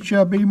you, it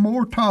shall be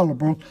more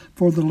tolerable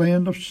for the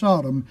land of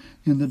Sodom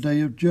in the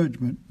day of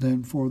judgment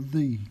than for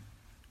thee.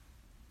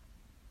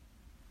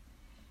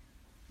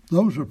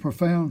 Those are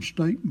profound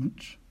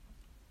statements.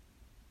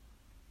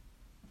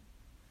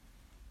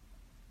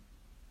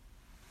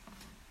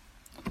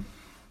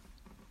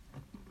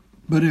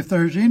 But if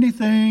there's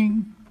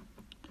anything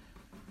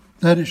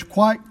that is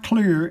quite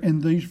clear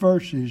in these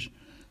verses,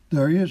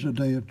 there is a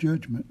day of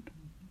judgment.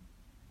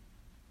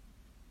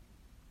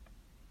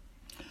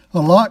 A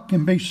lot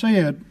can be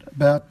said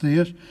about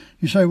this.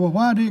 You say, well,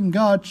 why didn't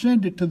God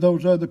send it to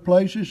those other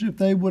places if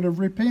they would have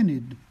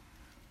repented?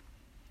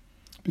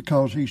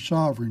 Because He's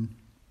sovereign.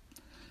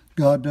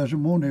 God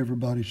doesn't want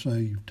everybody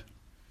saved.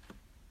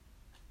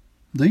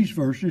 These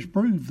verses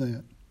prove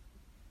that.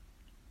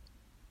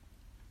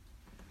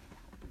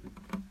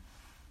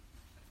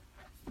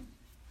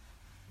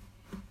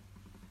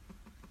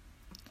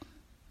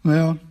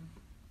 Well,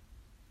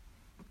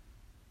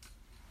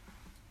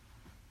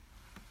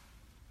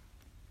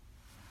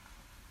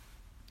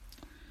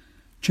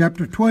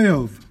 chapter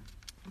 12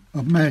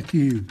 of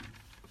Matthew.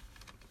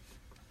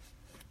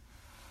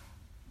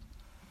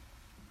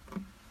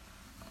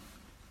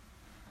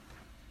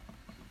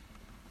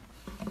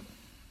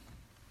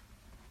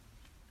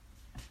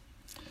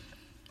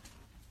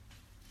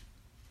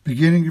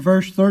 Beginning of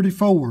verse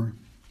 34.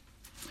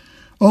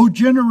 O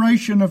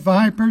generation of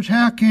vipers,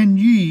 how can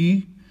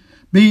ye,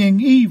 being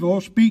evil,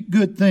 speak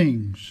good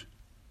things?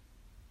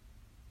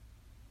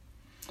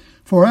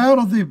 For out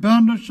of the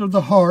abundance of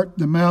the heart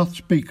the mouth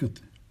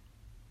speaketh.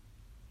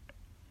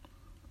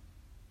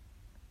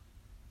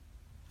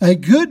 A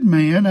good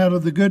man out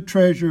of the good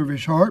treasure of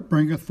his heart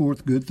bringeth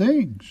forth good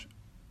things.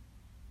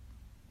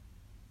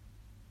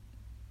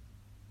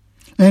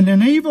 And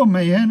an evil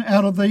man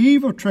out of the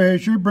evil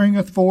treasure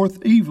bringeth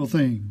forth evil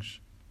things.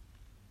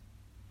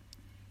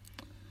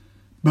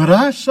 But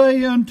I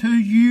say unto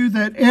you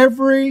that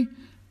every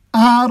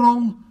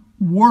idle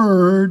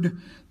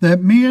word that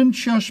men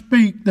shall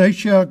speak, they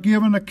shall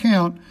give an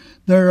account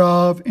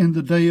thereof in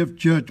the day of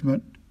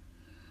judgment.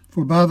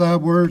 For by thy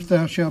words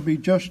thou shalt be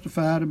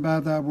justified, and by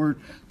thy word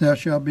thou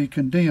shalt be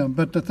condemned.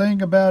 But the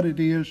thing about it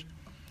is,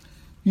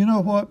 you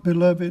know what,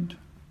 beloved?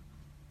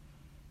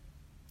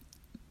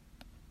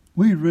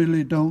 We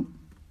really don't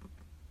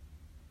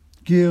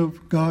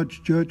give God's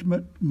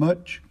judgment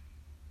much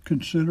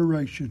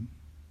consideration.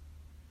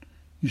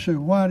 You say,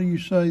 why do you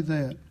say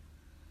that?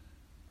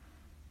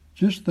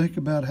 Just think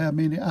about how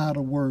many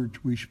idle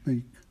words we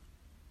speak.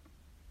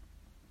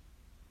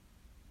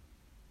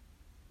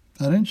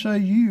 I didn't say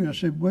you, I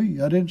said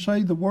we. I didn't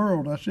say the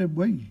world, I said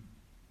we.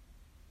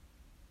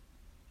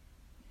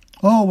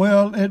 Oh,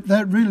 well,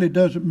 that really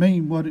doesn't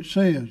mean what it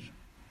says.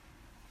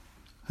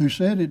 Who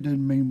said it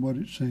didn't mean what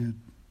it said?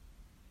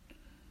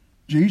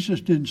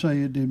 Jesus didn't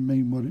say it didn't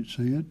mean what it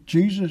said.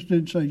 Jesus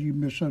didn't say you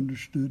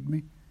misunderstood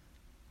me.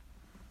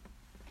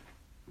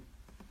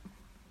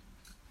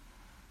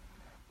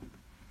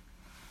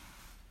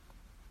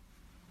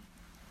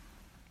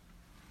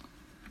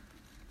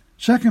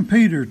 Second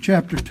Peter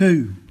chapter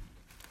 2.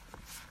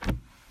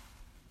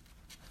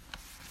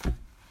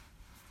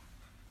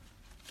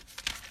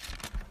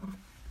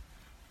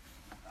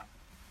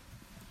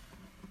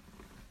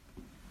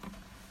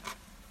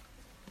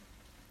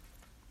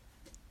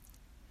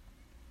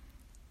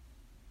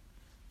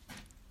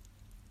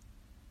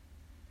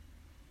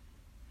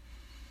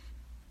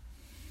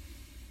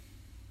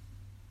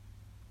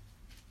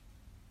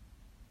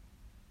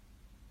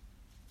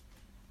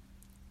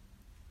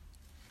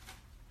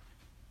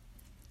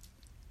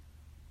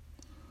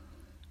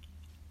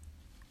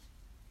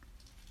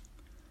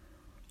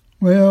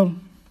 Well,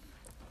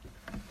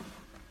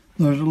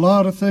 there's a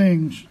lot of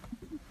things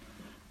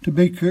to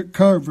be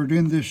covered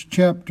in this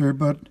chapter,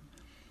 but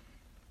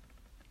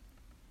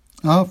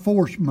I'll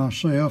force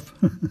myself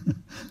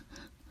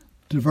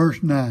to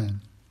verse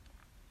 9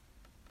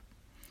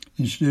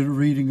 instead of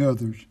reading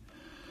others.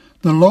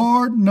 The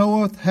Lord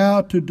knoweth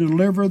how to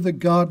deliver the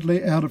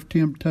godly out of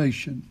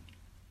temptation.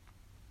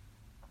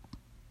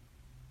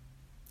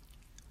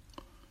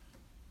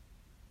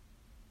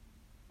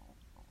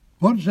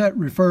 What does that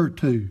refer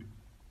to?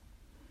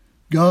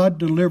 God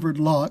delivered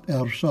Lot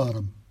out of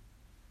Sodom.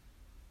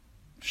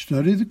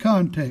 Study the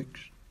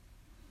context.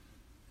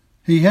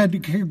 He had to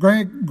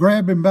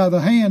grab him by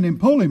the hand and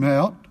pull him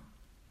out.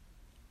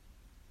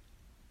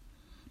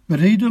 But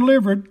he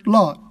delivered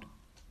Lot.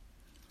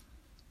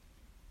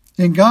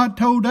 And God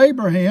told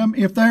Abraham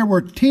if there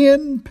were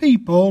 10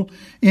 people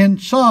in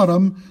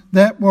Sodom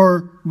that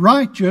were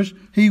righteous,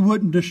 he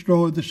wouldn't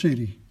destroy the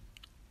city.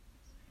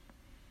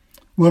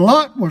 Well,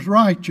 Lot was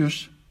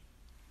righteous.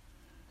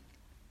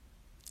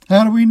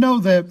 How do we know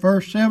that?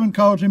 Verse 7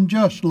 calls him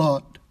just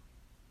Lot.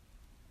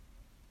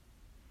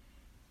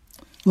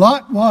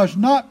 Lot was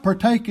not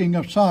partaking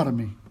of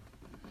sodomy.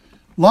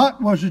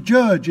 Lot was a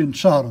judge in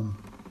Sodom.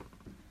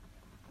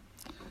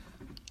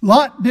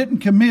 Lot didn't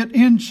commit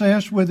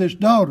incest with his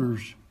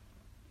daughters.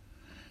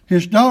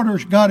 His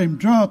daughters got him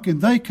drunk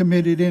and they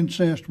committed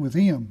incest with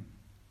him.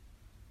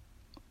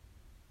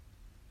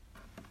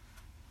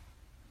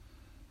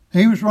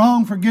 He was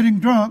wrong for getting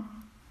drunk,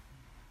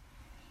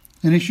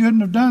 and he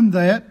shouldn't have done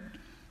that,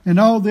 and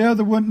all the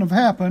other wouldn't have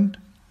happened.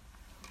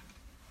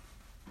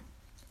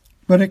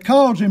 But it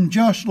calls him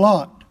just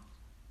Lot.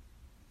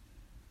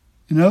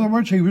 In other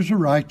words, he was a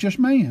righteous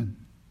man.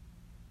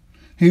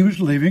 He was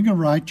living a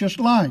righteous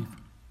life.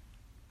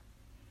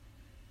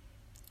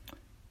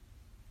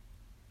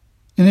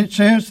 And it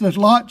says that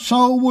Lot's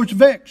soul was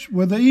vexed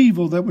with the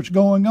evil that was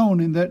going on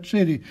in that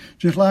city,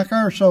 just like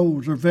our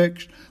souls are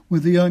vexed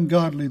with the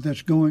ungodly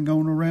that's going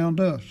on around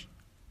us.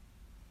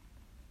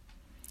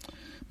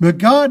 But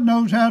God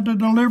knows how to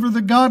deliver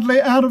the godly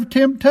out of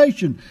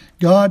temptation.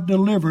 God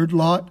delivered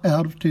Lot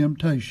out of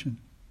temptation.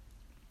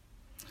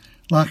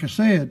 Like I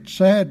said,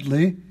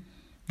 sadly,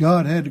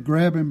 God had to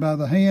grab him by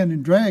the hand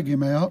and drag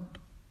him out.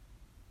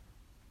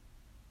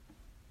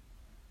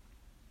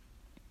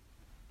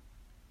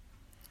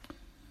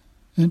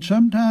 And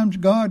sometimes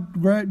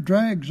God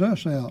drags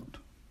us out.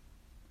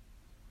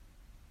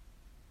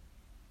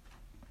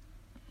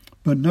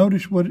 But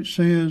notice what it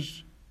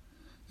says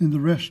in the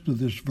rest of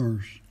this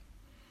verse.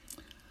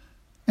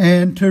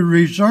 And to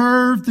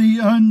reserve the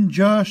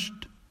unjust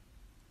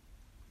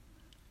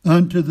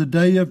unto the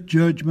day of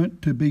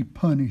judgment to be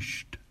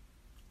punished.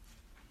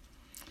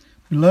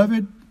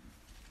 Beloved,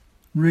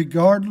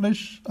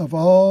 regardless of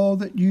all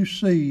that you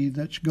see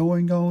that's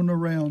going on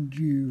around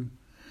you,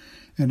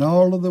 and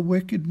all of the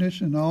wickedness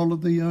and all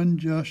of the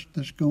unjust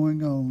that's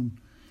going on,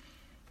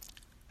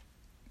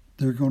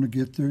 they're going to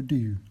get their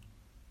due.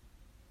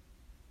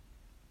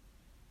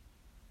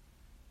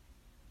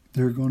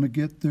 They're going to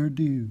get their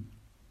due.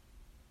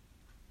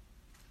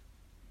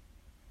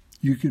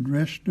 You can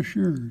rest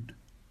assured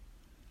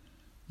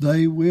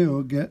they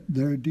will get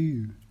their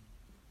due.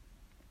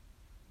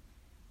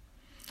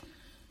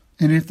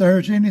 And if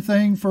there's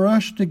anything for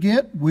us to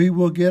get, we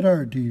will get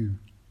our due.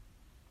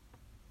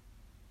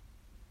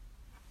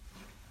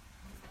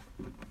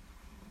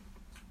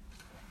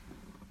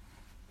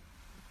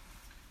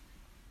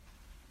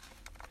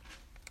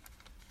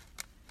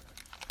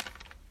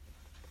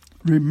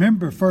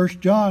 Remember, 1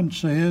 John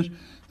says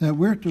that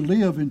we're to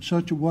live in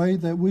such a way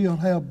that we'll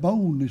have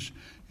boldness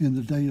in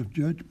the day of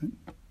judgment.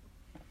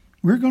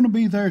 We're going to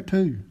be there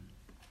too.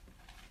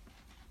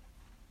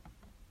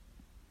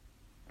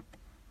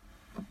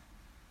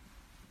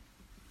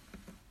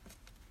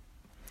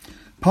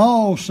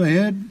 Paul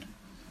said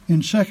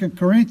in 2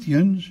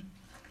 Corinthians,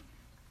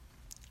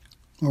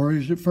 or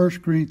is it 1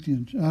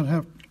 Corinthians?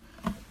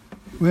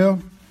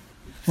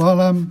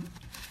 While I'm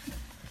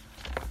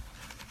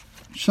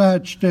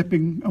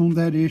sidestepping on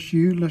that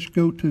issue, let's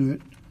go to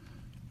it.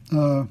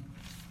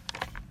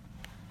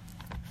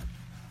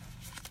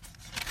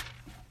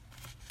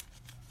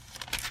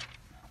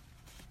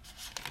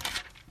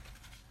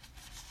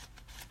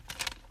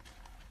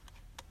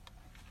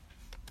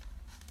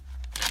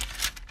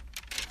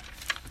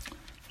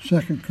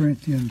 2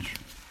 Corinthians.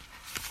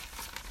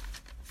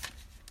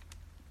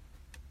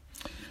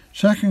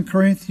 2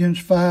 Corinthians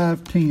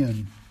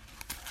 5:10.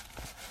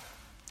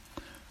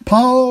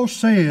 Paul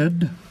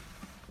said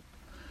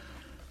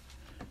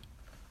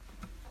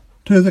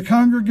to the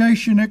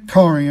congregation at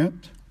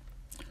Corinth,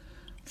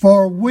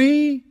 "For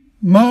we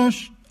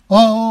must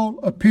all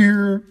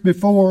appear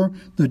before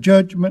the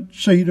judgment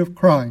seat of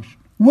Christ."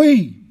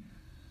 We,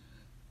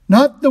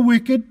 not the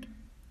wicked,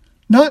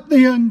 not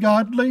the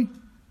ungodly,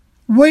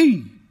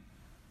 we.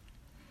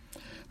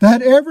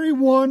 That every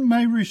one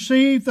may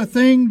receive the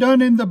thing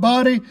done in the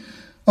body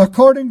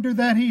according to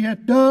that he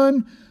hath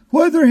done,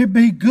 whether it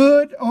be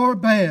good or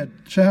bad.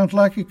 Sounds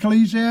like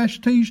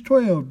Ecclesiastes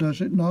 12,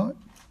 does it not?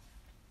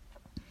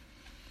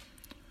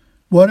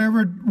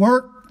 Whatever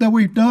work that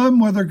we've done,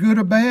 whether good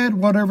or bad,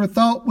 whatever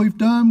thought we've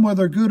done,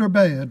 whether good or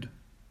bad,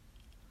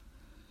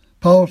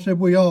 Paul said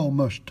we all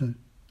must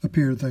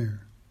appear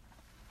there.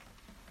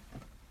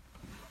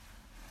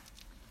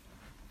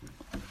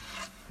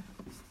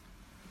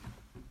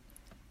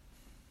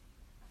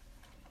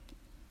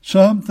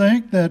 Some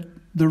think that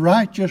the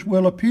righteous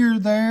will appear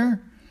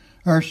there,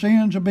 our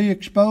sins will be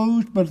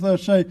exposed, but they'll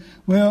say,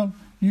 well,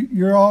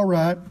 you're all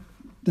right.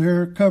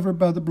 They're covered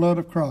by the blood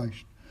of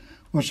Christ.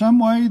 Well, some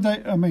way,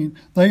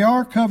 they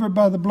are covered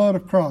by the blood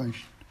of Christ.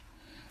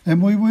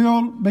 And we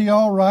will be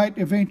all right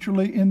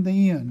eventually in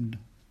the end.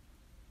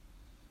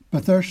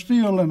 But there's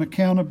still an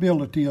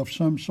accountability of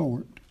some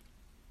sort.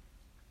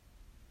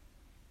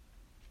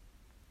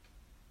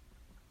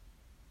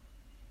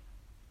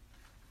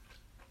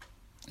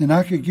 And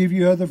I could give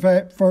you other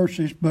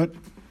verses, but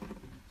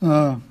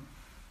 1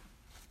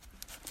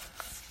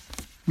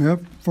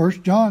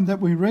 John that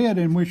we read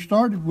and we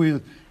started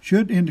with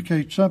should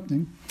indicate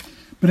something.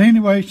 But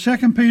anyway,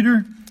 2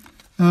 Peter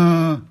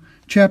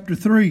chapter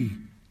 3.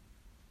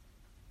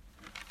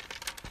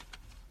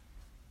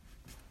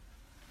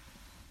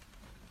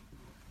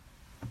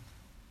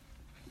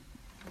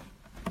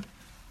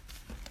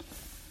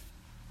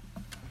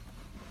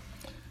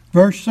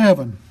 Verse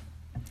 7.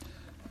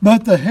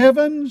 But the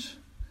heavens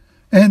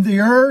and the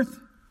earth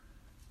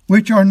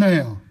which are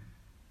now.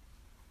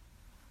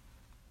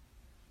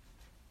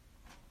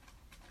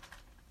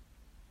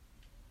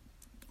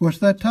 What's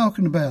that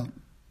talking about?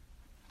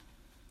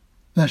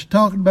 That's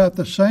talking about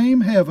the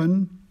same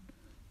heaven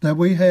that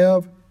we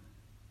have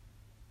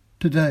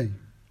today.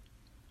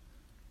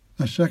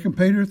 That's 2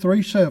 Peter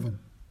 3:7.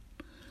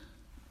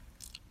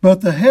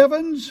 But the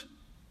heavens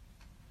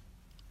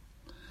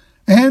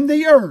and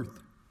the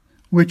earth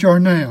which are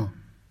now,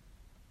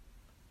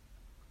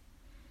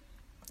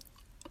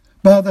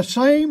 by the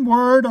same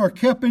word are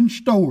kept in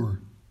store.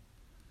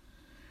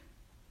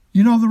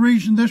 You know the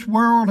reason this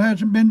world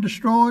hasn't been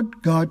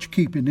destroyed? God's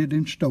keeping it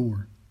in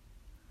store.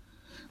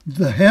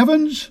 The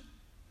heavens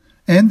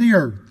and the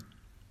earth.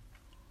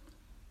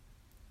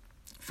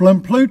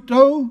 From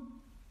Pluto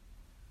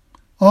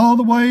all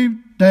the way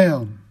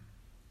down.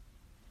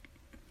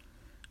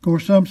 Of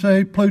course, some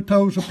say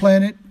Pluto's a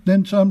planet.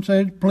 Then some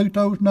say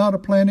Pluto's not a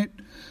planet.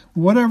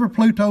 Whatever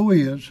Pluto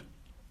is.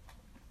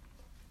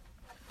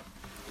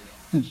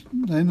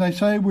 Then they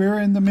say we're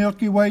in the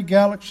Milky Way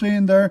galaxy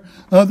and there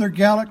are other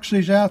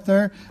galaxies out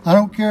there. I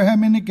don't care how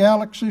many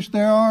galaxies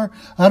there are.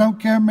 I don't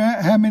care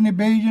how many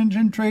billions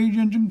and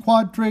trillions and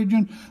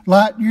quadrillions,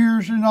 light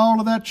years and all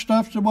of that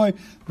stuff's away.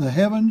 The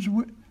heavens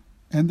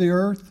and the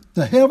earth,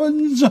 the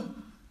heavens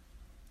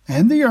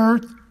and the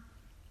earth,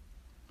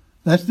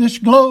 that's this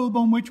globe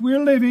on which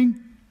we're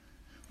living,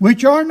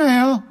 which are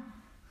now,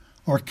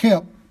 are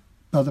kept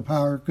by the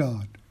power of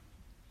God.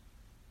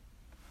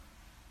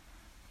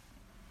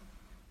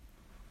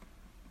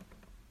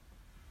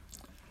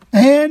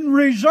 And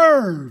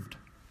reserved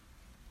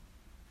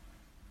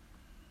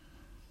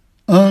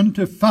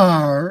unto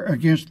fire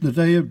against the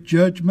day of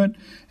judgment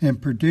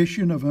and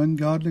perdition of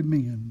ungodly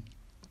men.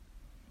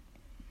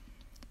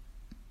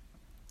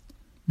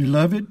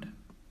 Beloved,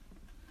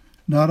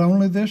 not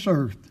only this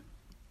earth,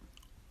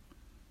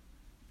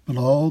 but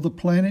all the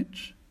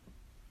planets,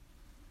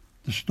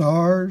 the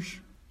stars,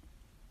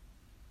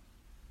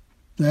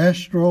 the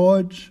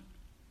asteroids,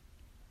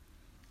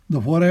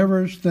 the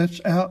whatevers that's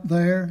out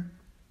there,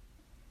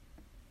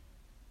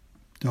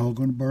 it's all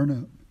going to burn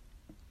up.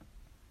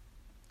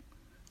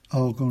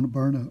 All going to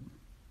burn up.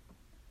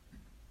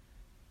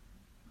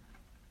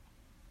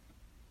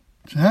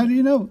 So how do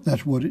you know?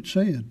 That's what it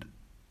said.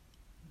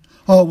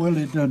 Oh, well,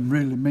 it doesn't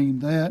really mean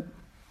that.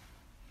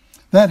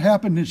 That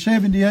happened in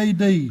 70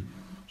 A.D.,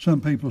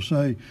 some people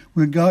say,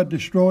 when God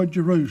destroyed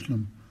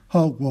Jerusalem.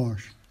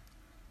 Hogwash.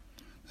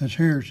 That's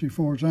heresy as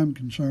far as I'm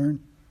concerned.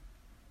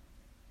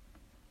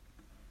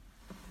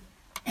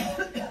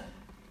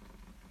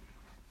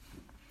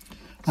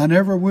 I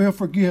never will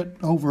forget,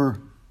 over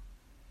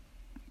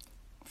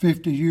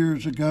 50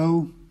 years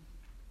ago,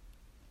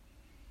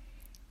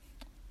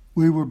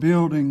 we were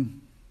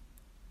building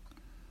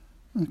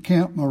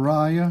Camp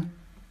Moriah.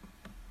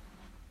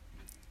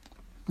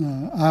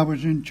 I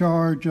was in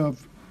charge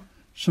of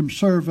some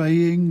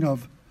surveying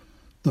of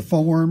the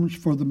forms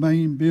for the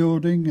main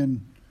building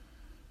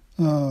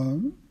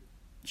and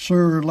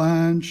sewer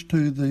lines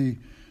to the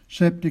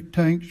septic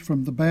tanks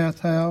from the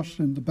bathhouse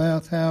and the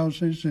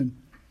bathhouses, and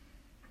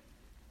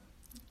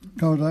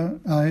because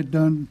I had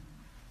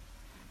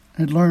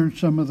learned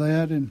some of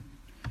that, and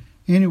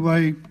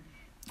anyway,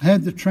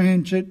 had the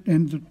transit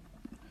and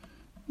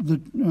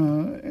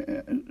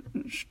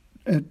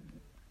at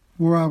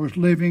where I was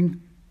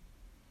living.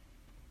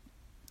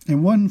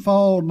 And one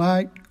fall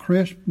night,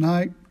 crisp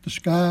night, the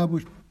sky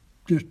was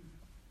just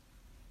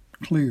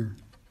clear,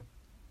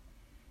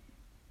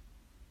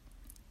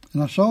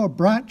 and I saw a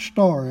bright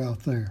star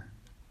out there.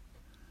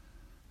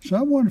 So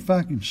I wondered if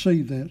I can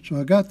see that. So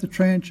I got the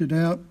transit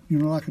out,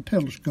 like a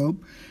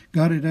telescope,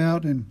 got it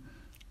out and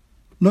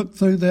looked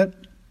through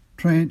that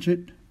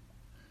transit,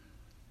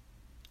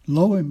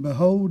 Lo and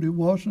behold, it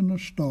wasn't a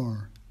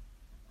star.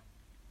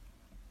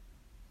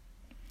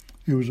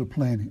 It was a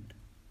planet.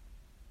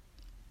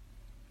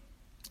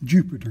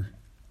 Jupiter.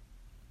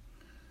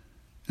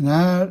 And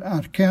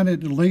I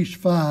counted at least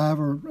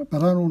 5,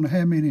 but I don't know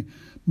how many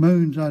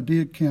moons I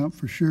did count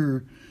for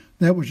sure,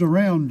 that was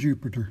around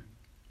Jupiter.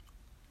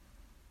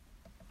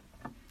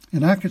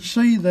 And I could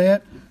see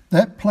that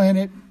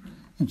planet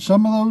and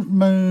some of those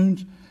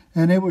moons,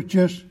 and it was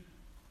just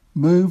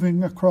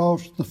moving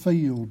across the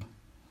field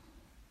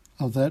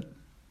of that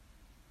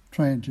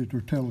transit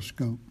or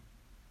telescope.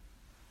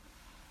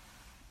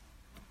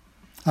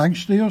 I can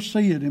still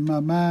see it in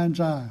my mind's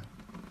eye.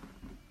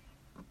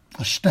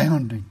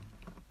 Astounding.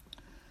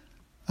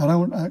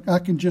 I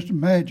can just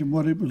imagine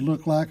what it would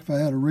look like if I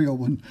had a real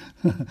one.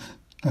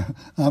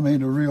 I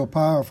mean, a real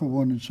powerful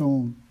one and so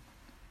on.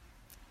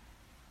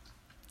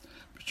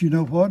 But you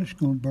know what? It's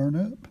going to burn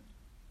up.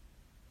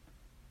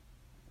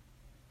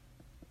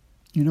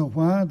 You know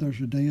why?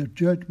 There's a day of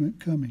judgment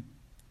coming.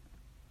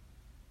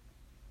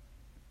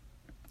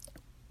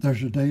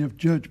 There's a day of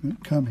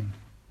judgment coming.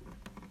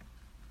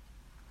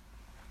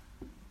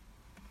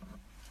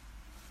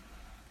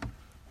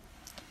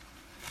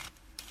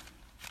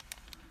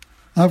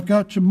 I've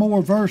got some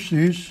more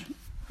verses.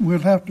 We'll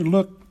have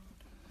to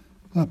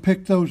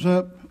pick those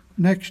up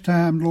next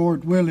time,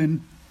 Lord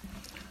willing.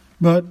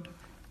 But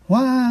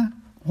why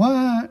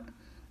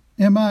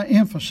am I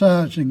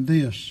emphasizing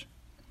this?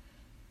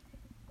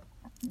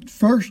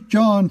 1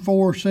 John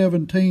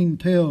 4:17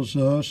 tells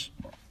us,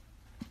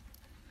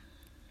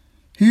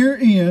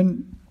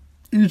 "Herein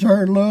is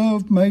our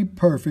love made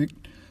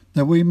perfect,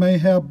 that we may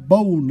have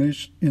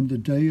boldness in the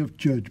day of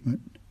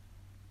judgment."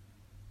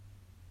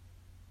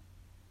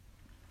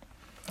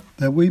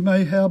 That we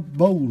may have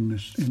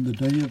boldness in the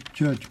day of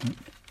judgment.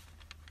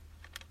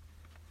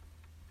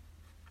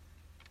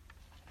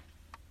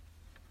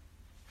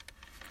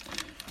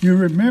 You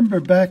remember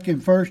back in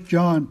 1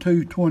 John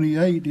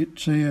 2:28 it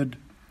said,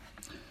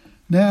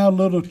 "Now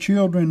little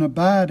children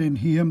abide in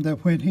him,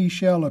 that when he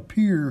shall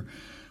appear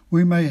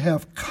we may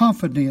have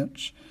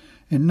confidence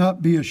and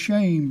not be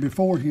ashamed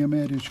before him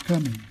at his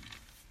coming."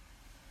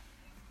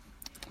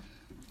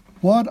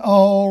 What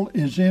all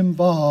is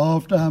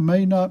involved, I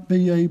may not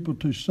be able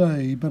to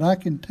say, but I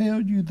can tell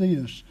you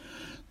this.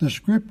 The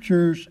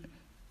Scriptures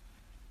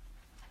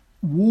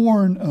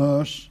warn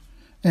us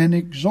and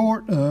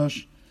exhort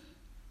us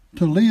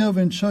to live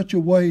in such a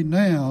way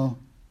now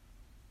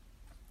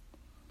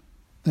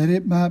that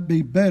it might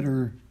be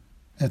better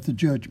at the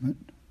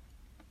judgment.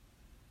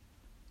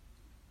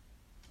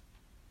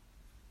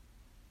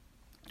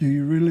 Do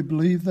you really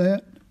believe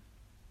that?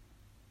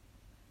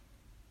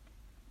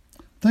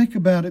 Think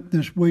about it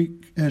this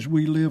week as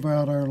we live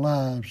out our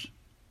lives.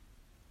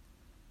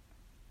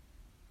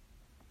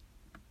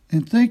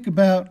 And think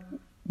about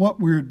what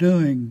we're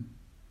doing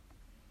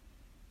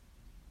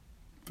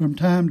from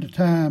time to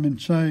time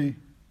and say,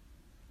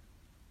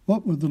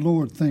 what would the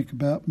Lord think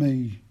about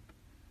me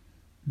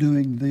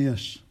doing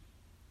this,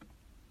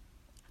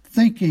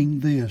 thinking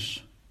this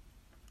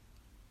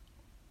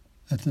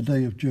at the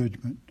day of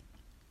judgment?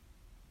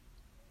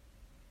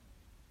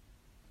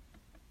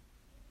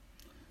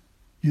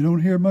 You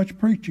don't hear much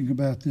preaching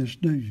about this,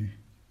 do you?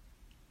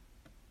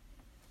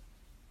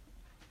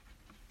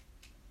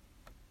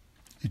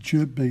 It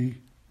should be.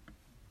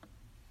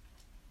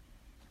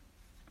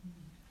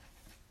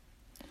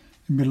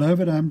 And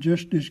beloved, I'm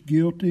just as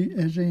guilty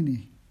as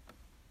any.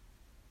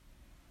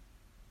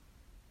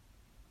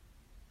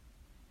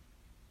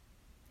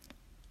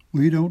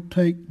 We don't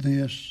take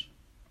this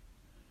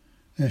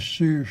as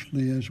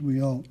seriously as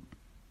we ought.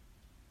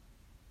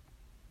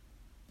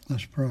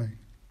 Let's pray.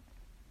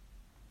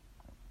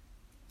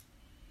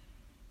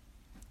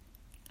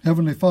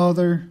 Heavenly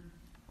Father,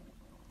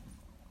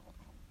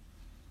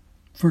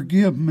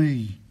 forgive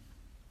me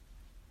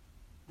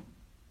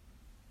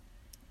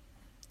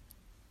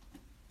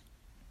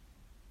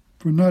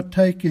for not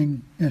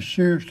taking as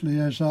seriously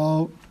as I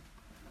ought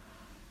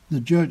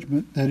the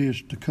judgment that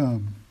is to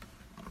come.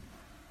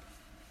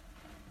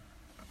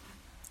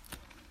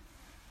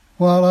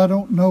 While I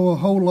don't know a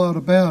whole lot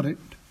about it,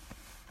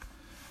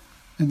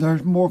 and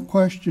there's more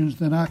questions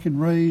than I can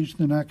raise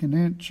than I can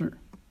answer,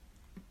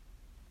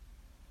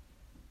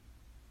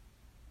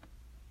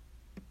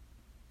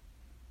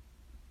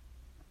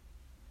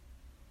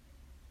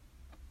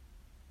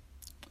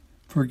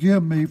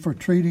 forgive me for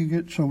treating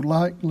it so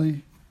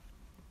lightly,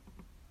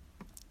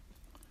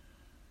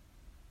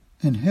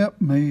 and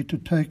help me to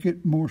take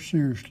it more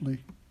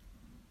seriously.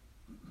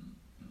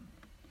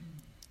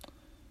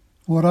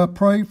 What I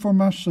pray for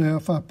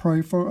myself, I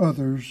pray for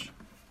others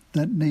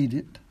that need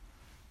it.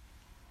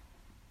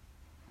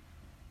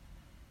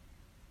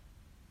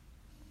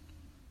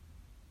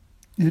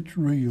 It's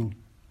real.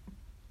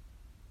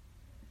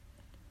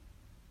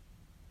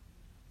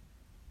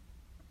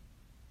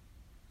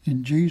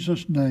 In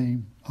Jesus'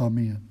 name,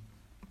 amen.